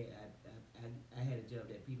career I had. I had a job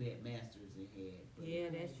that people had masters and had. But Yeah,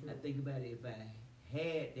 that's true. I think about it, if I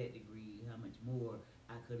had that degree, how much more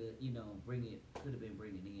I could have, could have been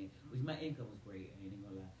bringing in. Which my income was great. I ain't even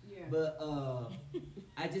gonna lie. Yeah. But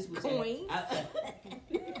I just was Coins.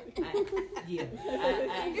 yeah.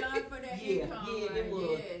 Thank God for that Yeah, income. yeah, it right? was.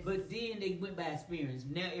 Yes. But then they went by experience.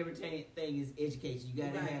 Now everything is education. You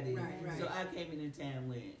gotta Right, have it. right. So I came in a time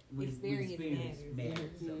when Experience experience matters.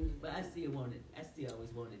 mattered. So, Mhm. but I still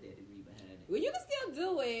always wanted that degree behind it. Well, you can still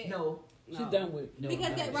do it. No, She's done with. no. Because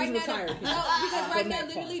no. that She's right now, retired. no, because right From now, that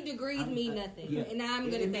literally part. degrees mean nothing. Yeah. And now I'm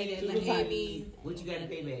gonna say that She's like retired. it means. What you gotta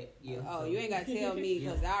pay back? Yeah. Oh, so. you ain't got to tell me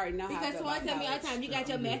because I already know how I Because feel someone about tell me all the college. time, you got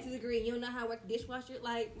your So, master's degree and you don't know how to work the dishwasher.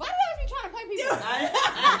 Like, Why do you be trying to play people?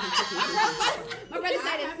 My brother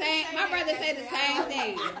say the same. My brother say the same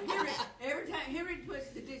thing. Every time Henry puts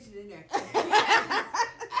the dishes in there.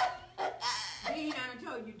 Dean, I done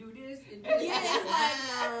told you do this and do yeah, that. it's like,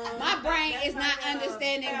 no. My brain That's is not like,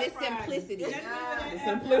 understanding this Friday. simplicity. The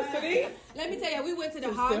simplicity. Let me tell you, we went to the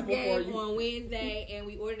Too Hawks simple for game you. on Wednesday and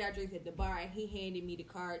we ordered our drinks at the bar and he handed me the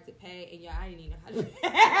card to pay and y'all, I didn't even know how to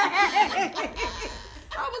pay.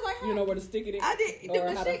 I was like, You know where to stick it in? I did. Or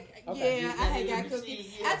The how to- machine, okay. yeah, I had got The cookies.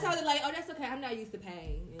 machine, yeah. I told her like, oh, that's okay. I'm not used to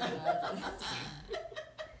paying.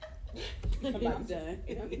 And I'm I'm like, done.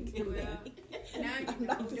 Well, now you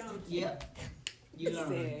know, don't you? Yep. You learn.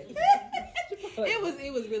 Sad.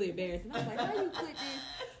 it was really embarrassing. I was like, how you put this?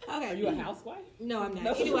 Okay. Are you a housewife? No, I'm not.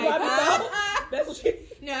 That's what you Anyway, wanted to know? That's what she.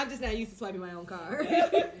 no, I'm just not used to swiping my own card.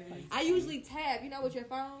 I usually tap, with your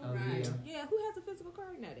phone. Oh, Right. Yeah, who has a physical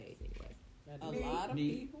card nowadays anyway? A lot of Me.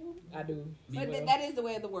 people. I do. Me. But Well, that is the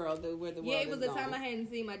way of the world. Where the world Yeah, it was is the time I going. hadn't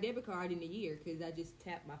seen my debit card in a year because I just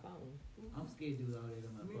tapped my phone. I'm scared to do all that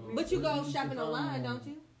on my phone. But you go use the shopping online, phone. don't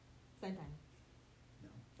you? Same thing. No.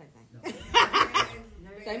 Same thing. No.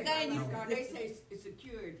 Same thing, you- They say it's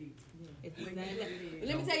security. It's the But same thing. it But is.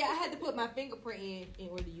 let me tell you, I had to put my fingerprint in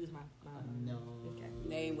order to use my No. Okay.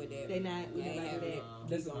 They ain't with that. They not. We They not have do it. that.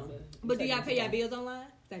 That's Keep on on. the. But do y'all pay your bills online?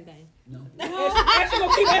 Same thing. No. Actually,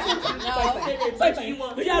 gonna keep asking. No. Same thing.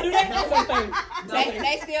 Do y'all do that? Same thing.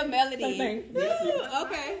 They still melody. Same thing.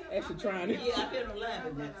 Okay. Actually trying to. Yeah, I feel no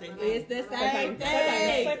laughing, but same thing. It's the same Same thing.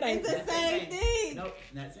 thing. Same thing. It's the Not same thing. Nope,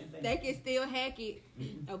 not same thing. They can still hack it.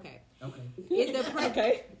 Okay. Okay. Is the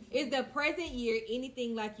Okay. is the present year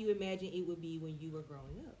anything like you imagined it would be when you were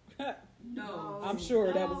growing up? No. I'm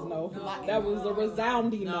sure that was no. No. That was a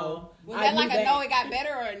resounding no. No. Was I that knew like a no, it got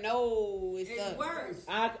better, or a no, it It's sucks? worse.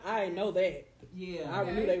 I know that. Yeah.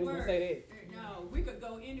 I knew they was gonna say No, we could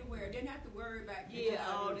go anywhere. Didn't have to worry about Yeah,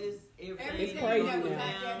 all this, everything. It's crazy that was now.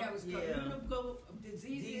 out there that was Yeah. communicable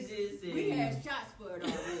diseases. Diseases We and- had shots for it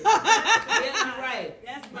already. Yeah, you're right.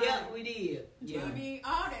 That's right. Yeah, we did. Yeah. TV,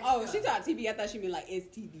 all that Oh, stuff. she thought TB. I thought she meant like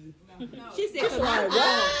STD. No. She said, Keisha like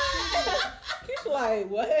what? Keisha like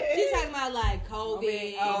what? she's talking about like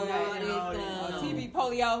COVID Oh, and all okay. this No, stuff. no. TB,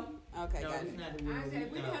 polio. Okay, No, got it's it. not the I word.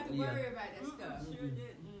 said we didn't have to Yeah. worry about that stuff. Sure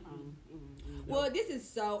didn't. Well, this is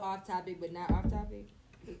so off topic, but not off topic.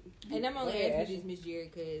 And I'm only Go ahead, asking you this, Miss Jerry,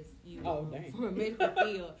 because you Oh, dang. from a medical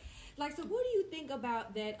field. Like, so what do you think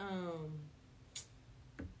about that?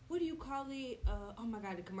 What do you call it? Oh my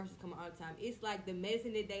God, the commercials come all the time. It's like the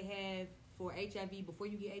medicine that they have for HIV before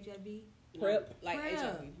you get HIV. Prep. Like Prep.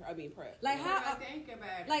 HIV. I mean prep. Like What how? I think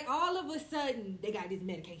about it, Like all of a sudden they got this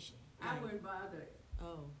medication. I wouldn't bother.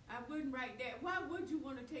 Oh, I wouldn't write that. Why would you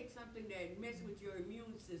want to take something that mess with your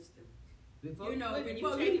immune system? Before, You know, wait,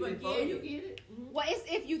 before take you it before forget you it. get it. Well,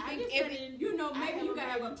 it's if you I think just if said in- You know, I maybe you haven't gotta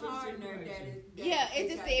have a read the partner situation. that is. that yeah, is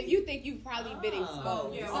it's just HIV. if you think you've probably been Oh.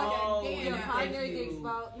 exposed. Yeah, Oh, then, your yeah, partner thank is you.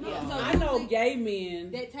 exposed. Yeah. So I you know think gay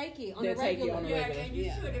men. that take it on That the take it regular. on the Yeah, regular. and you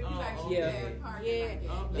Yeah. should if you Oh, actually yeah. have a partner Yeah. like that.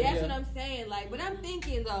 Okay. That's Yeah. what I'm saying. Like, but I'm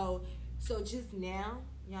thinking though. So just now,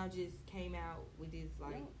 y'all just came out with this.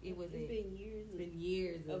 Like, it was It's been years It's been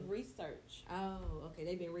years of research. Oh, okay.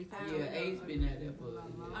 They've been researching. Yeah, AIDS been out there for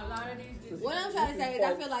a A lot of these diseases. What I'm trying to say is,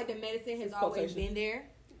 I feel like the medicine has It's always quotations. been there.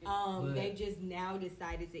 But- They just now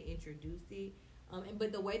decided to introduce it.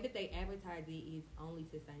 But the way that they advertise it is only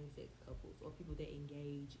to same-sex couples or people that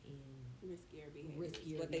engage in. Riskier behavior.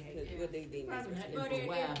 Riskier What behavior. they deem as Probably had risky. it But for a it-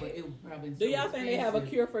 while, it- but it was probably Do y'all so think they have a expensive.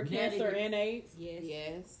 cure for Now they cancer get- and AIDS? Yes.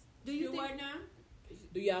 Yes. Do you Do think? what now?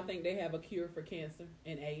 Do y'all think they have a cure for cancer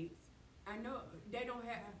and AIDS? I know they don't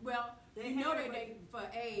have. Well, They you know have that it, they for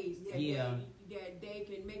AIDS that Yeah. that they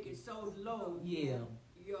can make it so low. Yeah.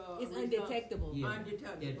 Your It's results undetectable. Yeah.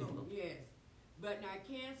 Undetectable. Undetectable. Yes. But now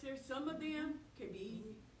cancer, some of them can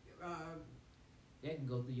be That can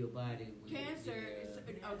go through your body. when you- cancer. yeah. Is,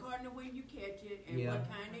 according to when you catch it and Yeah. what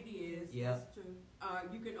kind it is, Yeah. That's true.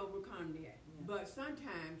 you can overcome that. But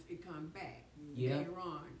sometimes it comes back Yeah. later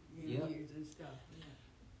on in Yeah. years and stuff.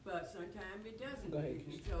 But sometimes it doesn't. Go ahead.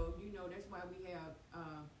 So that's why we have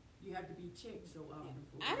you have to be checked so often.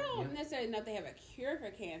 For I it. don't Yeah. necessarily know if they have a cure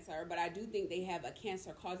for cancer, but I do think they have a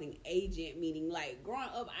cancer causing agent, meaning like growing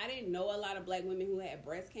up, I didn't know a lot of black women who had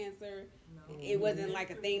breast cancer. No. It wasn't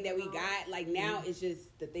like a thing that we got. Like now it's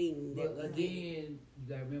just the thing that But we get. again, you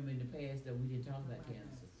gotta remember in the past that we didn't talk about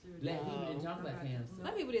cancer. Black people didn't talk about cancer.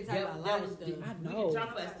 Some people didn't talk That- about a that lot was of stuff. the- I We know. didn't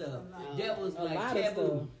talk about stuff. That was A like lot of taboo.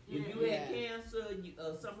 stuff. If you Yeah. had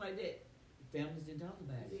cancer, something like that, families didn't talk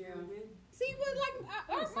about it. Yeah. See, but like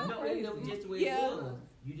our No, that was just the way Yeah. it was.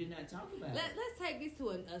 You did not talk about it. Let's take this to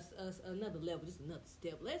another level, just another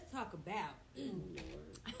step. Let's talk about.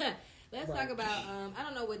 Let's Right. talk about. I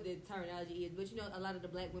don't know what the terminology is, but you know, a lot of the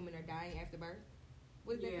black women are dying after birth.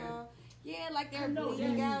 What is that Yeah. called? Yeah, like they're I know,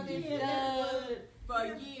 bleeding out and yeah, stuff. that's what- For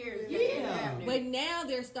years, that's Yeah. been happening. But now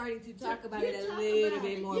they're starting to talk about Yeah, it a talk little about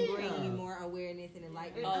bit it, more, yeah. bringing more awareness and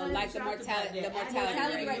enlightenment. Oh, I like the talked mortality- about that. the I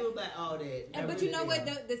mortality never rate. knew about all that. I But you really know what?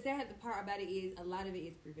 didn't. The sad part about it is a lot of it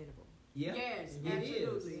is preventable. Yeah. Yes, It is.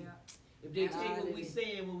 absolutely. If they take what Absolutely. we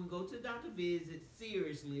saying when we go to the doctor visit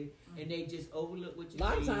seriously, and they just overlook what you A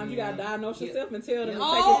lot of times you gotta diagnose Yeah. yourself and tell them Yeah. to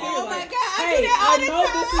take it Oh serious. my Like, God, I do hey, that all I the know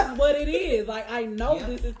time. this is what it is. Like I know Yeah.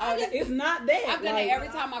 this is. I just- It's not that. I've done like, it every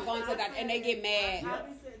time I go into the doctor and they get mad. I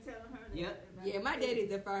be telling her that. Yep. Yeah, my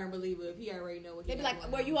daddy's a firm believer if he already know what he They be got like,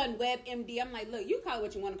 going "Well, on. you on WebMD?" I'm like, "Look, you call it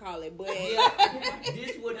what you want to call it, but Yeah.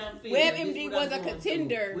 This what I'm feeling. WebMD This what was I'm a going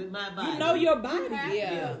contender. through with my body. you know your body. have Yeah.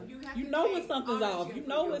 to. You, have You to know take when something's off. ownership You of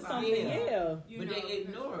know your when body. something. Yeah. Yeah. You But know, they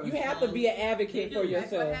ignore us. You have to be an advocate They for do.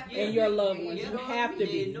 That's what yourself happened. and your loved Yeah. ones. Yeah. You have to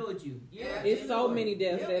They be. ignored you. Yeah. Yeah. It's so they many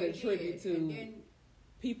deaths Yeah, that they attribute did. And to then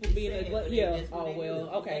people being Sad, neglected. but Yeah. that's what Oh they well.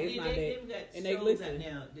 do. Okay. And It's they- not they- that. they've got And they shows listen.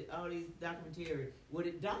 out now, all these documentary. Well,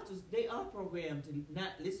 the doctors they are programmed to not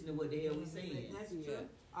listen to what the hell we saying. That's Yeah. true.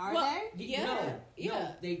 Are Well, they? Yeah. No,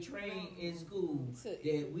 Yeah. they train in school So-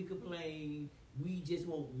 that we complain we just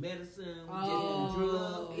want medicine, we just Oh,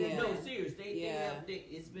 want drugs. yeah. No, serious. Yeah.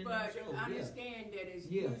 It's been But show. understand that it's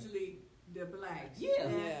Yeah. usually the blacks. Yeah.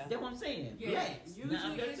 Yeah. That's what I'm saying. Yeah. Blacks. Usually Now,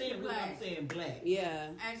 I'm it's not saying the blacks. I'm blacks. saying black.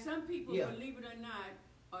 Yeah. And some people, Yeah. believe it or not,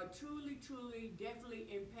 are truly, definitely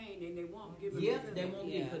in pain, and they won't give them. Yeah, they won't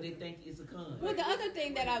Yeah. get because they think it's a con. Well, the other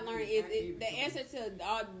thing that I learned is the answer to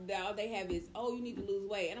all they have is, oh, you need to lose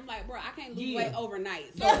weight. And I'm like, bro, I can't lose Yeah. weight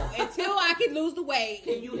overnight. So Yeah. until I can lose the weight,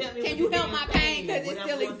 Can you help me? can with you the help damn my pain? Because what it I'm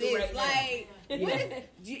still going through exists. right now? Like, what is,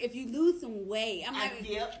 if you lose some weight, I'm like,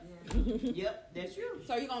 Yep. Yep, that's true.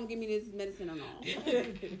 so you going to give me this medicine or not? Do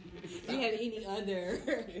you have any other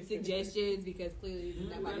suggestions? Because clearly this is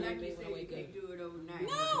not Well, my like baby you when said, I you wake up. can't do it overnight.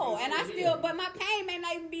 No, and I still, but my pain may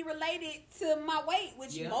not even be related to my weight,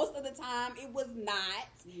 which Yeah. most of the time it was not.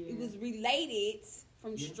 It was related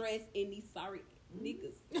from Yeah. stress and these sorry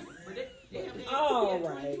niggas. But they have All yeah,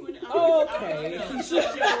 right. 20, Okay.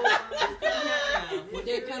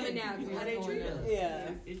 They're coming out. It's So how they what's treat going on? us. Yeah.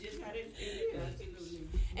 It's just how they treat us.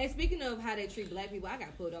 And speaking of how they treat black people, I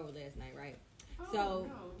got pulled over last night, right? So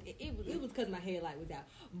no. it was because my headlight was out.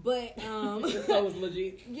 But So it was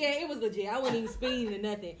legit. yeah, it was legit. I wasn't even speeding or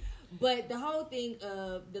nothing. But the whole thing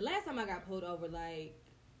of the last time I got pulled over, like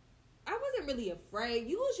I wasn't really afraid.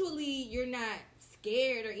 Usually you're not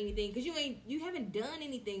scared or anything because you haven't done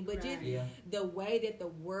anything, but just Yeah. the way that the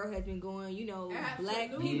world has been going, you know, black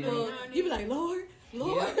Absolutely, people, honey. you be like, Lord,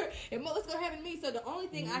 Yeah. and what's gonna happen to me? So the only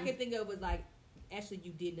thing I could think of was like, actually,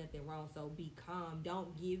 you did nothing wrong, so be calm.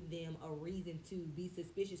 Don't give them a reason to be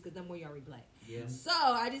suspicious because you're already black. Yeah. So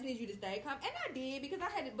I just need you to stay calm, and I did because I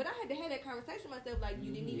had to have that conversation with myself. Like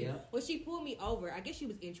you didn't even. Yeah. When she pulled me over, I guess she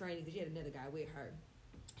was in training because she had another guy with her.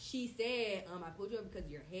 She said, I pulled you over because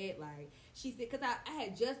of your headlight. She said, because I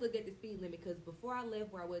had just looked at the speed limit because before I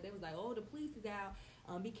left where I was, they was like, oh, the police is out.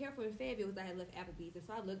 Be careful in Fayetteville because I had left Applebee's. And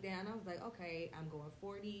so I looked down and I was like, okay, I'm going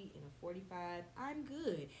 40 and a 45. I'm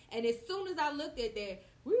good. And as soon as I looked at that,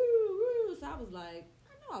 woo, woo, so I was like,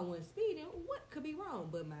 I know I wasn't speeding. What could be wrong?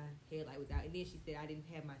 But my headlight was out. And then she said I didn't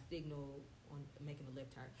have my signal on making a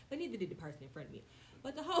left turn. But neither did the person in front of me.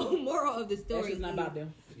 But the whole moral of the That's story just not is, about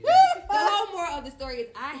them. the whole moral of the story is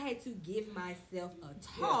I had to give myself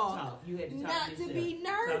a talk. You had to talk Not to yourself. be Talk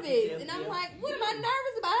nervous. yourself, And I'm yeah. like, what am I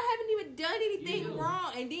nervous about? I haven't even done anything Yeah.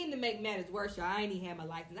 wrong. And then to make matters worse, y'all, I ain't even had my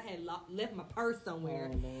license. I had left my purse somewhere.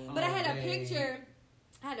 Oh, Lord. But I had a dang. picture.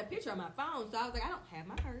 I had a picture on my phone. So I was like, I don't have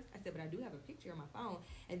my purse. I said, but I do have a picture on my phone.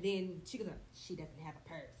 And then she goes, she doesn't have a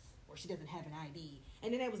purse. Or she doesn't have an ID.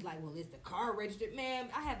 And then they was like, well, is the car registered? Ma'am,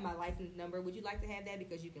 I have my license number. Would you like to have that?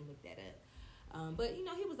 Because you can look that up. But, you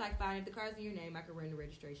know, he was like, fine. If the car's in your name, I can run the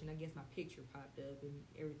registration. I guess my picture popped up and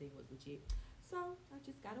everything was legit. So I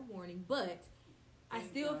just got a warning. But I Thank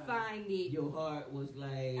still God. find it. Your heart was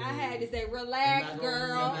like. I had to say, relax,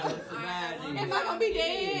 girl. Am I gonna be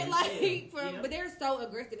dead? Like, Yeah. but they're so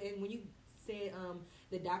aggressive. And when you said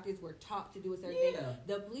the doctors were taught to do a certain thing, Yeah.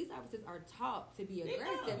 the police officers are taught to be They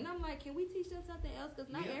aggressive. are. And I'm like, can we teach them something else?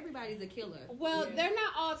 Because not Yeah. everybody's a killer. Well, Yeah. they're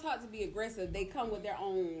not all taught to be aggressive. They come with their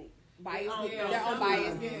own biases. Yeah, their own some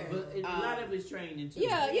biases. of them, yeah. But a lot of it's training too.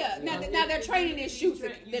 Yeah, yeah. Now they're training and shoot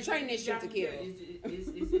to. They're training and shoot to kill. It's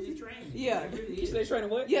in the training. Yeah. It really So is. they trying to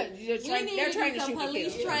what? Yeah, they're We need they're to training do to some shoot to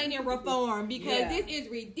police kill. training reform because Yeah. this is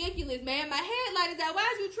ridiculous, man. My headlight is out.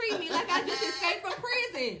 Why'd you treat me like I just escaped from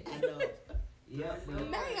prison? I know. Yep. but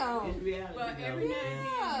Ma'am. It's reality. But though. every now and then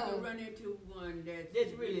Yeah. you can run into one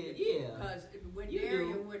That's really, yeah. Because when You they're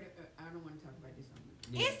do. with, I don't want to talk about this on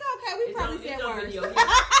the Yeah. It's okay. We It's probably on- said it's on worse. video.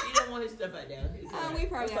 He don't want his stuff out there. It's all We right.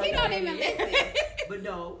 probably He don't even listen. But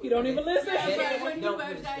no. He don't even listen. Yeah, Yeah, but when you don't was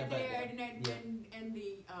put out stuff out there there. and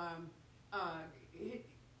the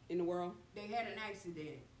In the world. they had an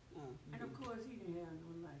accident, Oh. and of course he didn't have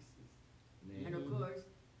no license, Man. and of course,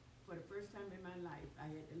 for the first time in my life, I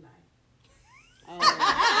had to lie. Oh.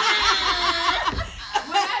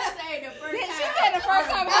 When I say the first She time, said the first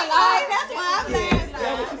time in her life. That's why I'm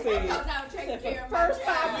That's what she said. Because I was taking For care the of my first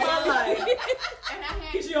time in child. my life. And I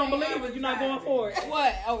had Because to you don't say I believe was it, you're not going driving. for it.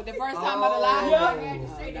 What? Oh, the first time of the Oh. life. Yeah. I had to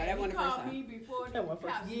Oh, say no, that. that He wasn't the first called time. me before That wasn't the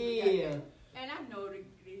first cops time. even got Yeah. there. And I know that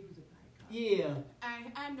he was a black cop. Yeah.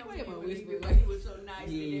 I know Wait he a minute, believed whisper. it, but he was so nice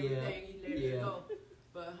Yeah. and everything. He let Yeah. it go.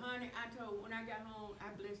 But honey, I told when I got home, I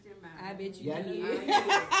blessed him out. I bet you Yeah, I did. did.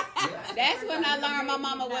 Yeah. That's when I learned my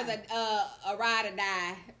mama was a ride or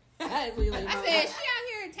die. That's what you like, I Mama. said she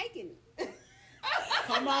out here taking.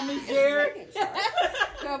 Come on, Miss Jerry.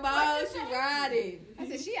 Come on, she riding. I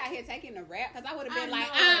said she out here taking the rap because I would have been I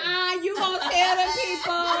like, know. you gonna tell the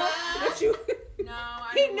people that you. No, I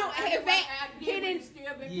He didn't knew- want- I in didn't fact, want- I he did, but didn't-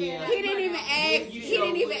 still been Yeah. paying that He didn't money. even ask. You He didn't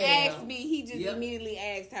sure even would ask have. me. He just Yep. immediately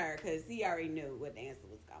asked her because he already knew what the answer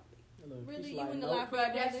was gonna be. Look, Really, Keisha you like, wouldn't nope. allow for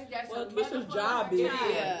But brother? that's Well, a Keisha's motherfucker job is- job.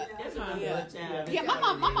 Yeah. That's Yeah. a Yeah. child. Yeah,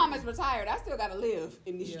 my mom is retired. I still gotta live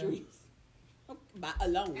in these Yeah. streets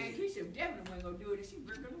alone. And Keisha definitely wasn't gonna do it if she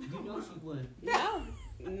working on You know she won.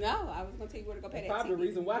 No, I was gonna tell you where to go pay That's that probably the ticket.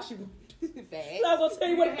 reason why she. Facts. I'm gonna tell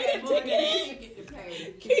you what the ticket to pay.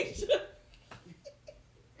 is. Keisha.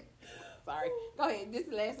 Sorry. Go ahead. This is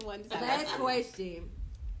the last one. This Last question.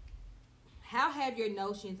 How have your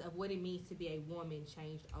notions of what it means to be a woman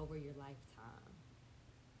changed over your lifetime?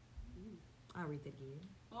 I'll read that again.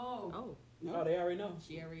 Oh, Oh, Oh, they already know.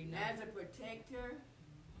 she already knows. as a protector,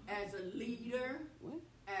 as a leader, What?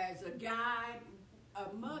 as a guide,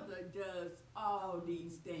 a mother does all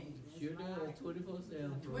these things. Sure does.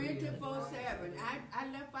 24/7. 24/7.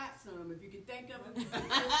 I left out some. If you can think of them,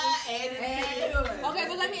 Add it to it. Okay,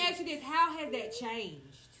 but let me ask you this: how has that changed?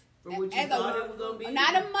 From what you As thought it was gonna be.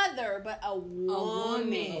 Not a mother, but a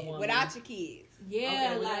woman, A woman. without your kids. Yeah,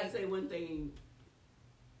 Okay, well, like I say one thing.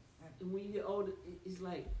 When you get older, it's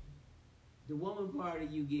like the woman part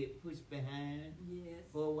of you get pushed behind Yes.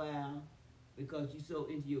 for a while because you're so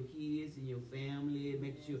into your kids and your family,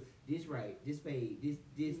 making sure this right, this paid,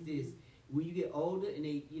 this. When you get older and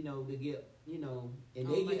they, they get, and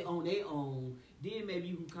they get on their own, then maybe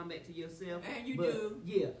you can come back to yourself. And you But, do.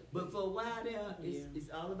 Yeah, but for a while there, Yeah. it's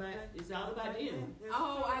all about them.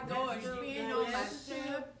 Oh, I go and spend on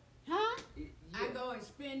myself. Huh? I go and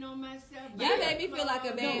spend on myself. y'all made me feel like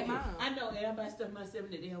a bad No, mom. I know, and I buy stuff myself,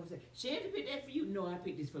 and they always say, "She had to pick that for you." No, I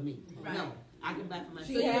picked this for me. Right. No, I can buy for myself.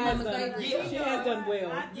 She your has mama's done. favorite. Yeah. She has done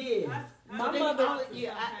well. Yeah. My They mother- always-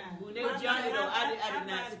 when they were younger, though, I did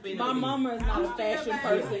not spend. My on me. mama is not a fashion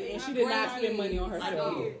person, and she did not Right. spend money on I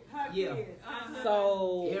herself. know. Yeah.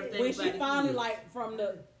 So Everything when she about the finally, kids. like, from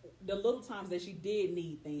the little times that she did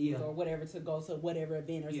need things Yeah. or whatever to go to whatever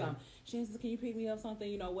event or Yeah. something, she says, "Can you pick me up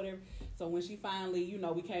something?" Whatever. So when she finally,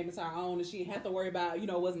 we came into our own and she didn't have to worry about, it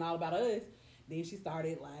wasn't all about us. Then she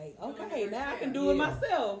started like, okay, now I can do it Yeah.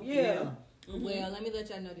 myself. Yeah. Mhm. Well, let me let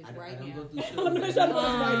y'all know this I right don't now. go through stuff Let me like let y'all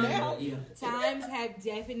that. know this right now. Yeah. Times have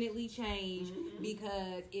definitely changed Mhm.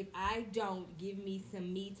 because if I don't give me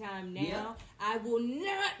some me time now, Yeah. I will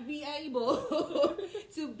not be able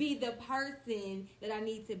to be the person that I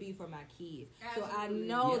need to be for my kids. So I Absolutely.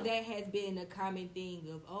 know Yeah. that has been a common thing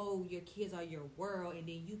of, oh, your kids are your world, and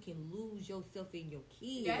then you can lose yourself in your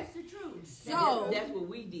kids. That's the truth. So- That's what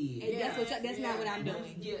we did. and Yeah. that's not what I'm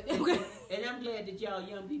doing. Yeah, and I'm glad that y'all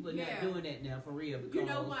young people are Yeah. not doing that now for real. Because You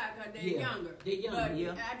know why? Because they're Yeah. younger. They're younger, But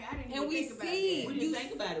yeah. I didn't And even we think about see- that. we didn't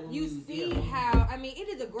think about it when You we was see young. how, I mean, it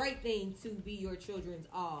is a great thing to be your children's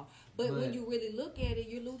all. But when But- you really look at it,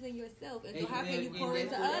 you're losing yourself. And so And- how can you and pour that's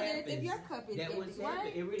into what others if happens. your cup is That empty, was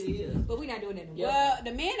right? It really is. But we're not doing that no more. Well,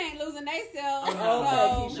 the men ain't losing themselves. Oh,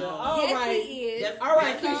 Okay, so Keisha. No. All yes, right. he is. That's- All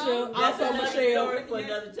right, So- Keisha. That's Also, another Michelle. story for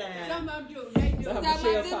another time. Some of them do. They do. So Some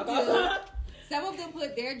Michelle of them talk. Some of them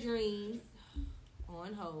put their dreams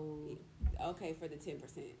on hold. okay for the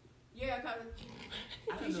 10%. Yeah, because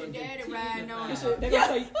I don't know Keisha if daddy it's riding on $10 Keisha, her. they gonna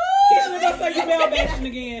say, Keisha, they gonna say you bell bashing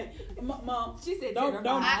again. Mom, She said, don't,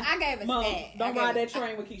 I gave a Mom, stat. don't I ride gave that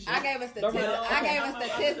train with Keisha. I gave a Don't statistic. ride- I gave a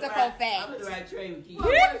statistical fact. I'm the right train with Keisha. What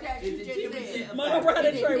was that you Is it just 10% said? or Mom, don't ride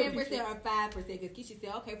that Is it train 10% with Keisha. or 5%? Because Keisha said,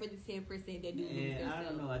 okay, for the 10% that do lose And I themselves.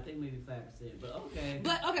 don't know. I think maybe 5%, but okay.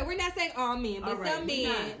 But okay, we're not saying all men, but All right, some we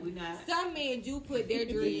men, not. some men do put their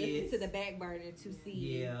dreams Yes. to the back burner to see,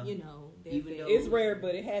 Yeah. their Even family. though- It's rare,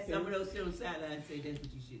 but it happens. Some of those sit on the sideline say that's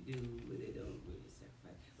what you should do, but they don't really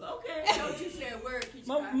sacrifice. But okay. Don't you say a word, Keisha.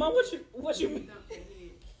 Mom,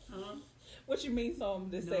 Huh? what you mean? Some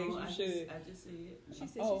that say No, you I should. just said. She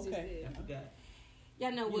said Oh, she just okay. I said. forgot.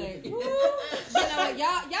 Y'all know what? Yeah. You know what?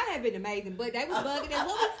 Y'all have been amazing, but they was bugging us.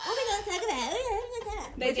 What we gonna talk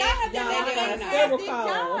about? They But y'all have did- done y'all a did several fantastic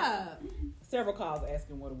calls. job. Several calls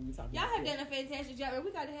asking what are we talking Y'all about. have done a fantastic job, and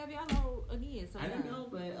we got to have y'all on again I sometime. don't know,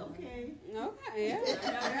 but okay. Okay,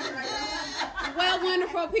 yeah. Well,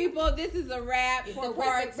 wonderful people, this is a wrap It's for a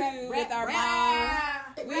part wrap, 2 wrap, with our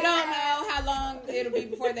wrap. moms. We don't know how long it'll be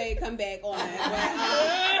before they come back on.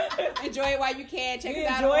 But, enjoy it while you can. Check We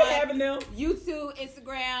us out enjoy on having them. YouTube,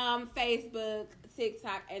 Instagram, Facebook,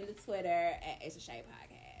 TikTok, and the Twitter at It's a Shade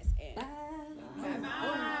Podcast. And Bye.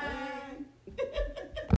 Bye-bye.